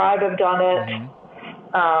people in the tribe have done it.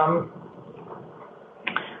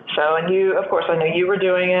 And you, of course, I know you were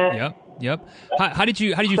doing it. Yep. How did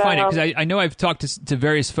you find it? Because I know I've talked to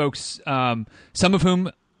various folks, some of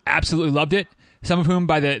whom absolutely loved it. Some of whom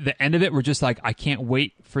by the end of it were just like, I can't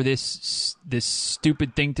wait for this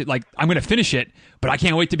stupid thing to, like, I'm going to finish it, but I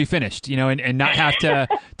can't wait to be finished, and not have to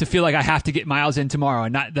feel like I have to get miles in tomorrow,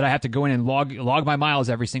 and not that I have to go in and log my miles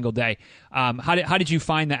every single day. How did you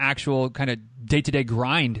find the actual kind of day-to-day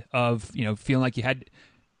grind of, feeling like you had,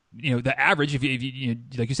 the average, if you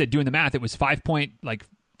like you said, doing the math, it was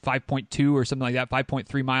 5.2 or something like that,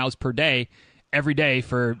 5.3 miles per day every day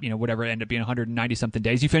for, whatever it ended up being 190 something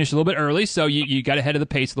days. You finished a little bit early, so you got ahead of the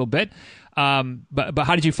pace a little bit. But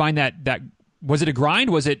how did you find that was it a grind?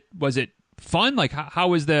 Was it fun? Like how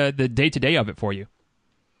was the day-to-day of it for you?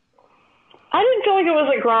 I didn't feel like it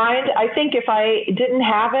was a grind. I think if I didn't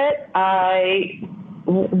have it, I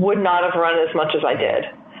would not have run as much as I did.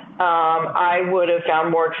 I would have found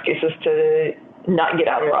more excuses to not get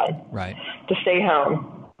out and run. Right. To stay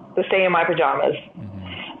home, to stay in my pajamas.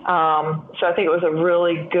 So I think it was a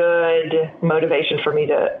really good motivation for me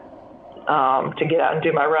to get out and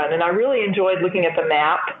do my run. And I really enjoyed looking at the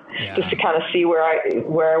map just to kind of see where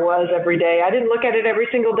I was every day. I didn't look at it every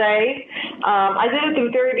single day. I did it at the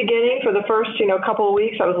very beginning for the first, couple of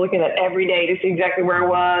weeks. I was looking at every day to see exactly where I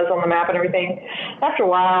was on the map and everything. After a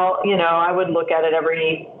while, I would look at it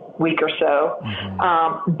every week or so.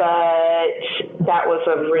 But that was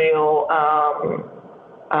a real,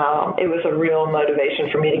 it was a real motivation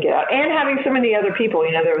for me to get out, and having so many other people,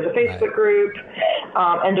 there was a Facebook group,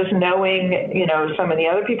 and just knowing, so many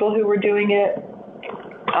other people who were doing it.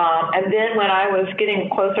 And then when I was getting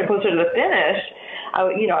closer to the finish, I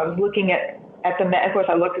was looking at the map. Of course,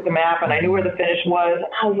 I looked at the map and I knew where the finish was.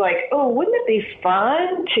 I was like, oh, wouldn't it be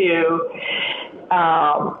fun to,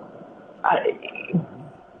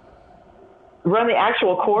 run the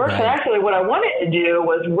actual course. Right. And actually what I wanted to do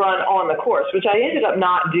was run on the course, which I ended up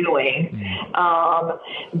not doing.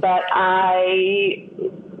 But I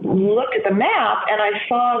looked at the map and I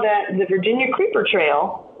saw that the Virginia Creeper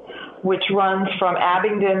Trail, which runs from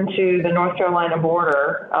Abingdon to the North Carolina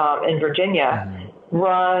border in Virginia,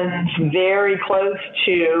 runs very close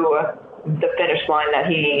to the finish line that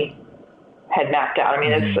he had mapped out. I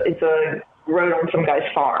mean, it's a road on some guy's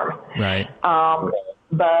farm. Right.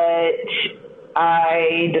 But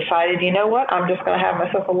I decided, you know what, I'm just going to have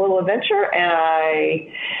myself a little adventure, and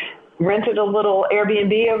I rented a little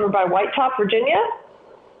Airbnb over by White Top, Virginia,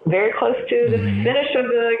 very close to the finish of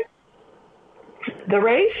the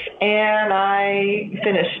race, and I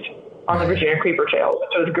finished on the Virginia Creeper Trail, which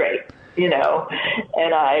was great, and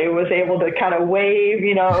I was able to kind of wave,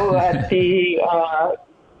 at the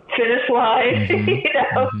finish line,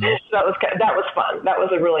 So that was fun. That was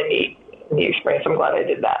a really neat experience. I'm glad I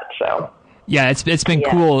did that. So. Yeah, it's been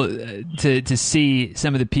cool to see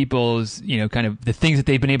some of the people's, kind of the things that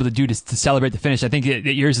they've been able to do to celebrate the finish. I think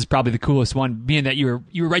that yours is probably the coolest one, being that you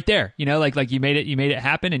were right there, like you made it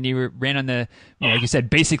happen, and you ran on the, like you said,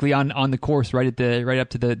 basically on the course right up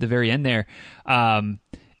to the very end there. And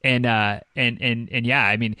yeah,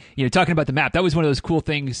 I mean, talking about the map, that was one of those cool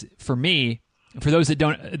things for me. For those that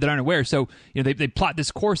aren't aware, so they plot this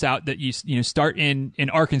course out that you start in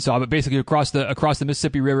Arkansas, but basically across the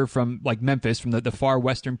Mississippi River from like Memphis, from the far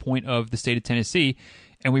western point of the state of Tennessee,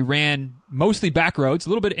 and we ran mostly back roads, a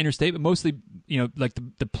little bit of interstate, but mostly like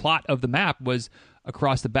the plot of the map was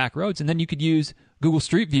across the back roads, and then you could use Google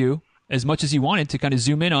Street View as much as you wanted to kind of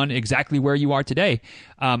zoom in on exactly where you are today.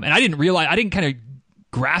 And I didn't kind of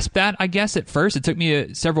grasp that, I guess, at first. It took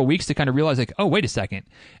me several weeks to kind of realize, like, oh, wait a second.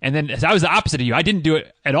 And then I was the opposite of you. I didn't do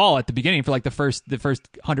it at all at the beginning for like the first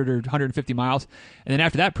 100 or 150 miles. And then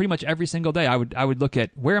after that, pretty much every single day, I would look at,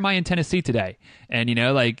 where am I in Tennessee today? And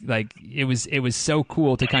like it was so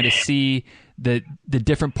cool to kind of see the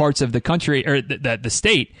different parts of the country, or the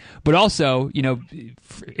state, but also,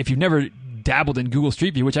 if you've never dabbled in Google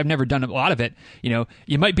Street View, which I've never done a lot of it,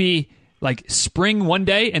 you might be like spring one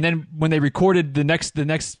day, and then when they recorded the next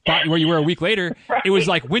spot where you were a week later, It was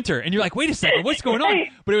like winter, and you're like, wait a second, what's going on?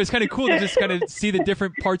 But it was kind of cool to just kind of see the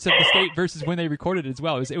different parts of the state versus when they recorded it as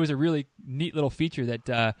well. It was a really neat little feature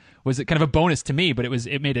that was kind of a bonus to me, but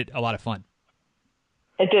it made it a lot of fun.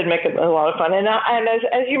 It did make it a lot of fun. And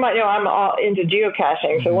as you might know, I'm all into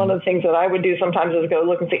geocaching. So one of the things that I would do sometimes is go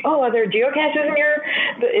look and see, are there geocaches in here?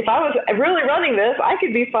 If I was really running this, I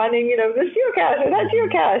could be finding, this geocache or that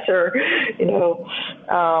geocache, or,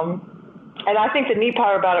 and I think the neat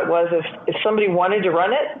part about it was if somebody wanted to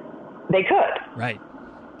run it, they could. Right.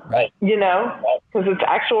 Because it's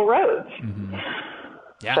actual roads. Mm-hmm.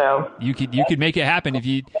 Yeah, so you could make it happen if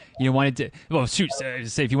you wanted to. Well, say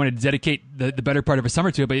if you wanted to dedicate the better part of a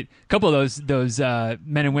summer to it. But a couple of those men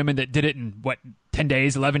and women that did it in 10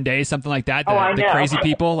 days, 11 days, something like that. The crazy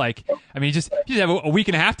people. Like, I mean, you just have a week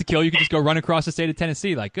and a half to kill. You could just go run across the state of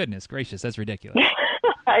Tennessee. Like, goodness gracious, that's ridiculous.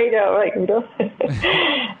 I know, right?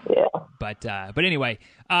 Yeah. But anyway,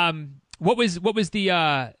 what was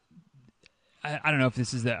the I don't know if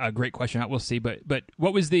this is a great question or not. We'll see. But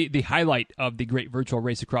what was the highlight of the Great Virtual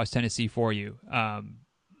Race Across Tennessee for you?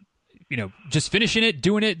 Just finishing it,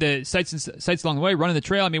 doing it, the sights along the way, running the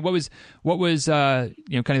trail. I mean, what was kind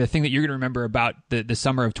of the thing that you're going to remember about the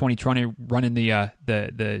summer of 2020 running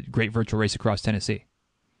the Great Virtual Race Across Tennessee?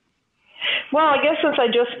 Well, I guess since I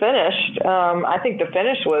just finished, I think the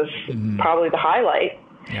finish was probably the highlight.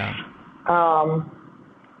 Yeah. I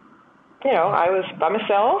was by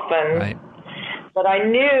myself, and. Right. But I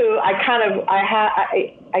knew I kind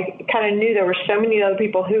of knew there were so many other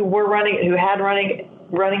people who were running it, and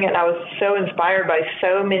I was so inspired by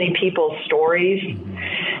so many people's stories. Who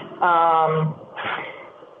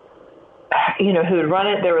had run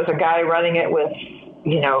it. There was a guy running it with,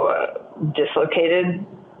 dislocated.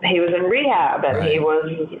 He was in rehab, and he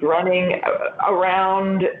was running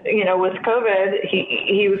around, with COVID.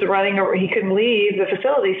 He was running. He couldn't leave the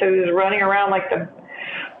facility, so he was running around like the.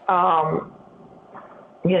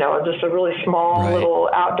 Just a really small little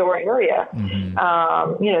outdoor area.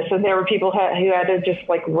 So there were people who had to just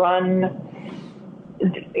like run,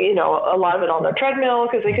 a lot of it on their treadmill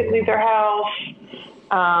because they couldn't leave their house.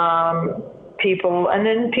 People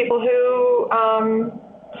who,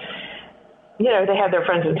 they had their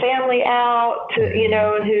friends and family out, who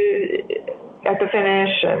at the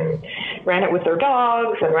finish and ran it with their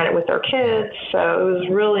dogs and ran it with their kids. So it was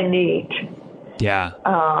really neat. Yeah.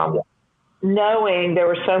 Knowing there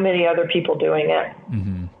were so many other people doing it.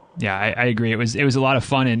 Mm-hmm. Yeah, I agree. It was a lot of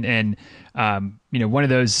fun, and one of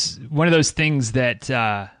those things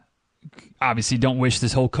that obviously don't wish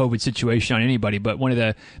this whole COVID situation on anybody, but one of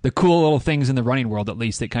the cool little things in the running world, at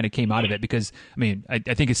least, that kind of came out of it. Because I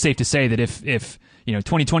think it's safe to say that if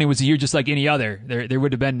 2020 was a year just like any other, there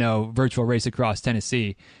would have been no virtual race across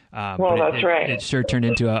Tennessee. That's right. It sure turned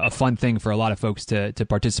into a fun thing for a lot of folks to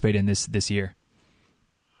participate in this year.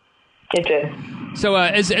 It did. So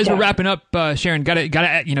as we're wrapping up, Sharon, gotta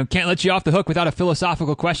can't let you off the hook without a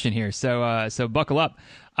philosophical question here. So buckle up.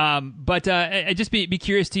 But I'd just be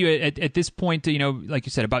curious to you at this point. Like you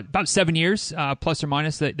said, about 7 years plus or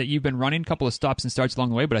minus that you've been running. A couple of stops and starts along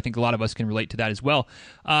the way, but I think a lot of us can relate to that as well.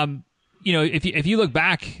 if you look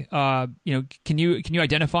back, can you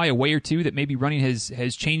identify a way or two that maybe running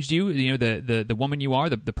has changed you? The woman you are,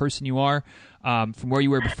 the person you are, from where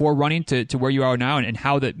you were before running to where you are now, and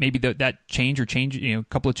how that maybe that change, a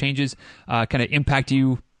couple of changes, kind of impact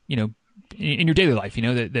you, in your daily life.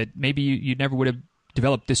 That maybe you never would have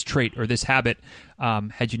developed this trait or this habit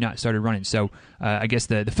had you not started running. So I guess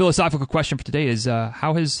the philosophical question for today is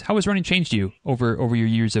how has running changed you over your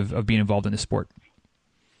years of being involved in the sport?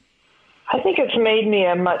 I think it's made me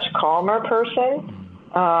a much calmer person.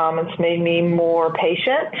 It's made me more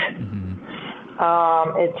patient.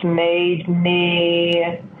 It's made me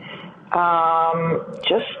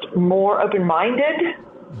just more open-minded.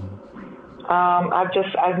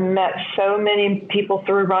 I've met so many people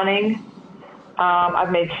through running.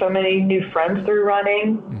 I've made so many new friends through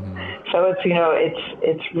running. So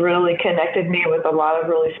it's really connected me with a lot of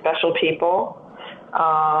really special people.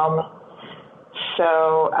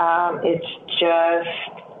 It's just,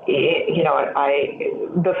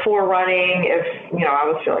 before running, if, I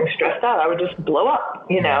was feeling stressed out, I would just blow up,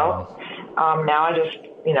 Now I just,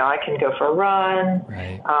 I can go for a run.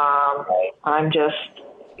 Right. I'm just,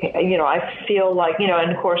 I feel like,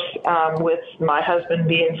 and of course, with my husband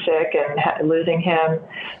being sick and losing him,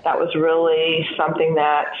 that was really something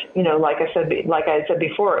that, like I said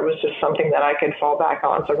before, it was just something that I could fall back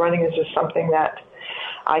on. So running is just something that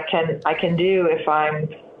I can do if I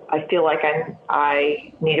feel like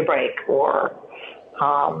I need a break, or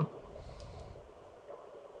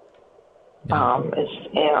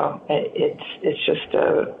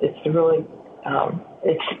it's really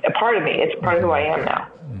it's a part of me. It's part of who I am now.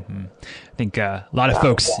 I think a lot of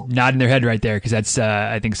folks nodding their head right there, because that's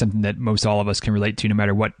I think something that most all of us can relate to, no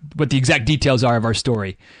matter what the exact details are of our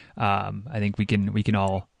story. I think we can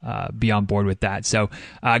all be on board with that. So,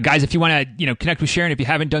 guys, if you want to connect with Sharon, if you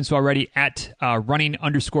haven't done so already, at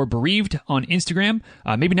running_bereaved on Instagram.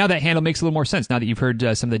 Maybe now that handle makes a little more sense now that you've heard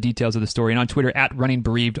some of the details of the story. And on Twitter, at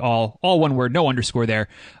runningbereaved, all one word, no underscore there.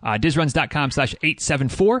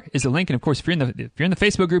 DizRuns.com/874 is the link. And of course, if you're in the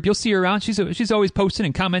Facebook group, you'll see her around. She's always posting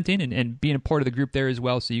and commenting and being a part of the group there as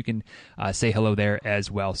well. So you can say hello there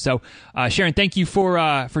as well. So, Sharon, thank you for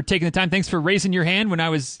taking the time. Thanks for raising your hand when I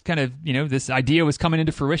was kind of, this idea was coming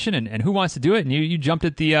into fruition, and who wants to do it? And you jumped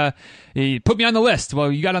at you put me on the list.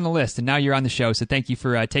 Well, you got on the list, and now you're on the show. So thank you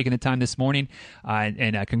for taking the time this morning,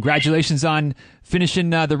 and congratulations on finishing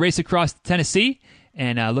the race across Tennessee,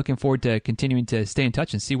 and looking forward to continuing to stay in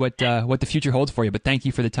touch and see what the future holds for you. But thank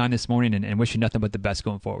you for the time this morning, and wish you nothing but the best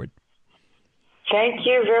going forward. Thank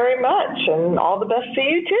you very much, and all the best to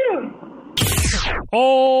you too.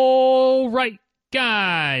 All right.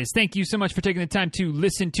 Guys, thank you so much for taking the time to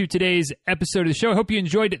listen to today's episode of the show. I hope you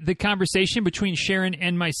enjoyed the conversation between Sharon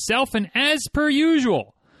and myself. And as per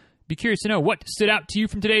usual, be curious to know what stood out to you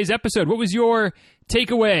from today's episode. What was your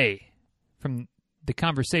takeaway from the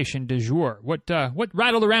conversation du jour? What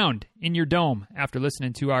rattled around in your dome after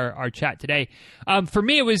listening to our chat today? For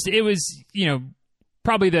me, it was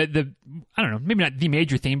probably the I don't know, maybe not the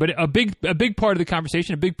major theme, but a big part of the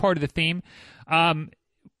conversation, a big part of the theme.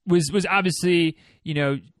 Was obviously,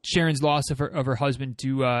 Sharon's loss of her husband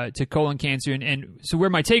to colon cancer, and so where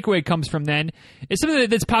my takeaway comes from then is something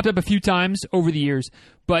that's popped up a few times over the years,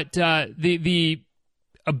 but the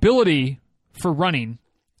ability for running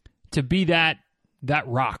to be that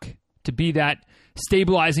rock, to be that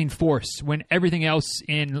stabilizing force when everything else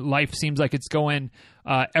in life seems like it's going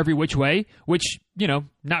every which way, which,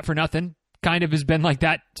 not for nothing, kind of has been like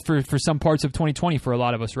that for some parts of 2020 for a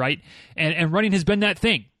lot of us, right? And running has been that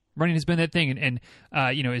thing. Running has been that thing, and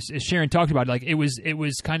as Sharon talked about, like it was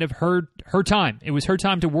kind of her time. It was her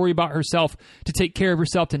time to worry about herself, to take care of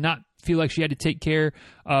herself, to not feel like she had to take care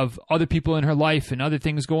of other people in her life and other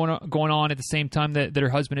things going on at the same time that her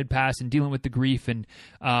husband had passed, and dealing with the grief and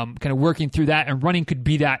kind of working through that. And running could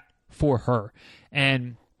be that for her.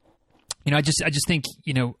 And I just think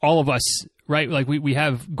all of us, right? Like we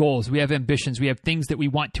have goals, we have ambitions, we have things that we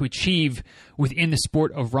want to achieve within the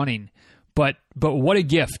sport of running. But what a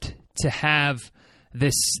gift to have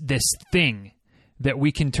this thing that we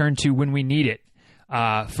can turn to when we need it,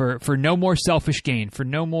 for no more selfish gain, for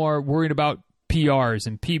no more worried about PRs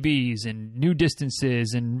and PBs and new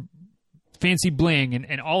distances and fancy bling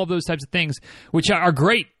and all of those types of things, which are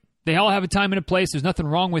great. They all have a time and a place. There's nothing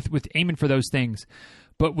wrong with aiming for those things.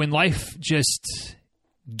 But when life just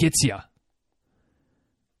gets you,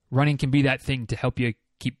 running can be that thing to help you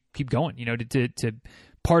keep going, to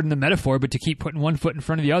pardon the metaphor, but to keep putting one foot in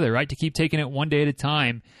front of the other, right? To keep taking it one day at a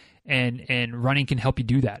time, and running can help you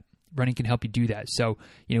do that. running can help you do that. So,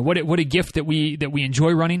 what a gift that we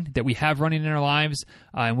enjoy running, that we have running in our lives,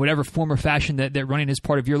 in whatever form or fashion that running is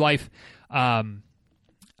part of your life. Hopefully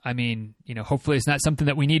it's not something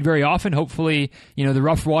that we need very often. Hopefully, the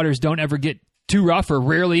rough waters don't ever get too rough, or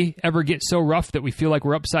rarely ever get so rough that we feel like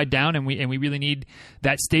we're upside down and we really need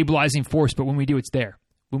that stabilizing force. But when we do, it's there.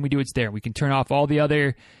 When we do, it's there. We can turn off all the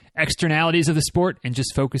other externalities of the sport and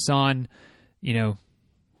just focus on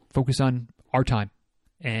our time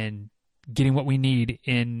and getting what we need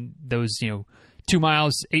in those, 2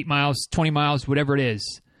 miles, 8 miles, 20 miles, whatever it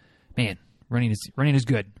is. Man, running is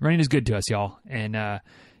good. Running is good to us, y'all. And, I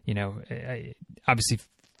obviously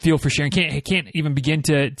feel for sharing. Can't even begin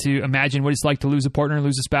to imagine what it's like to lose a partner,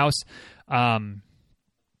 lose a spouse. But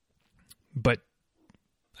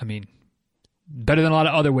I mean, better than a lot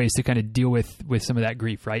of other ways to kind of deal with some of that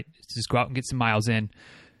grief, right? Just go out and get some miles in,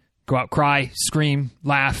 go out, cry, scream,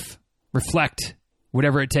 laugh, reflect,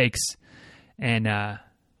 whatever it takes. And, man,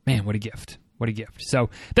 what a gift. What a gift. So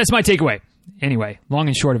that's my takeaway. Anyway, long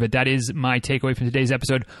and short of it, that is my takeaway from today's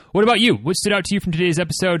episode. What about you? What stood out to you from today's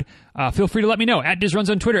episode? Feel free to let me know. @DizRuns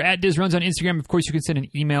on Twitter, @DizRuns on Instagram. Of course, you can send an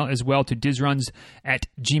email as well to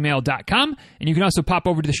dizruns@gmail.com. And you can also pop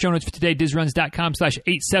over to the show notes for today,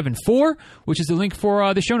 dizruns.com/874, which is the link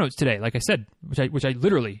for the show notes today. Like I said, which I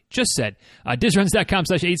literally just said,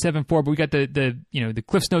 dizruns.com/874. But we got the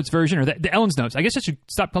Cliff's Notes version, or the Ellen's Notes. I guess I should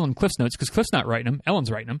stop calling them Cliff's Notes because Cliff's not writing them. Ellen's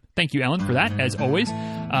writing them. Thank you, Ellen, for that, as always.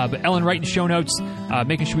 But Ellen writing show notes,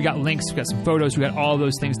 making sure we got links, we got some photos, we got all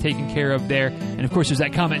those things taken care of there. And of course, there's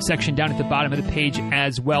that comment section down at the bottom of the page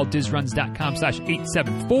as well,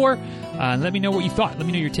 dizruns.com/874. Let me know what you thought. Let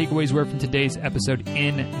me know your takeaways were from today's episode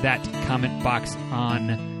in that comment box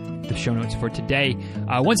on the show notes for today.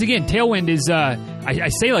 Once again, Tailwind is, I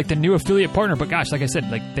say like the new affiliate partner, but gosh, like I said,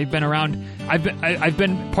 like they've been around. I've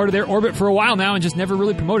been part of their orbit for a while now and just never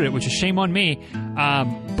really promoted it, which is shame on me.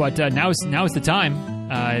 But now is the time.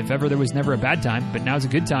 If ever there was never a bad time, but now's a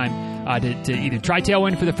good time to either try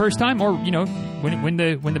Tailwind for the first time, or when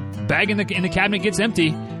the bag in the cabinet gets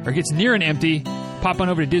empty or gets near an empty, pop on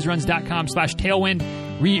over to dizruns.com/tailwind,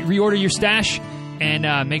 reorder your stash,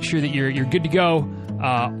 and make sure that you're good to go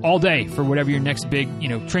all day for whatever your next big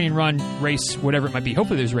training run, race, whatever it might be.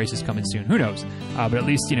 Hopefully there's races coming soon. Who knows? But at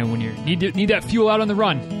least when you need that fuel out on the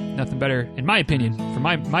run, nothing better, in my opinion, for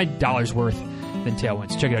my dollar's worth, than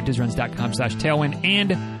Tailwind. So check it out, dizruns.com/tailwind.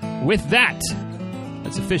 And with that,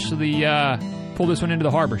 let's officially pull this one into the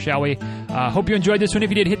harbor, shall we? Hope you enjoyed this one. If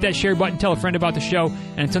you did, hit that share button, tell a friend about the show.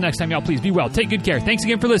 And until next time, y'all, please be well. Take good care. Thanks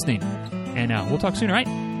again for listening. And we'll talk soon, all right?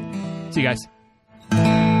 See you guys.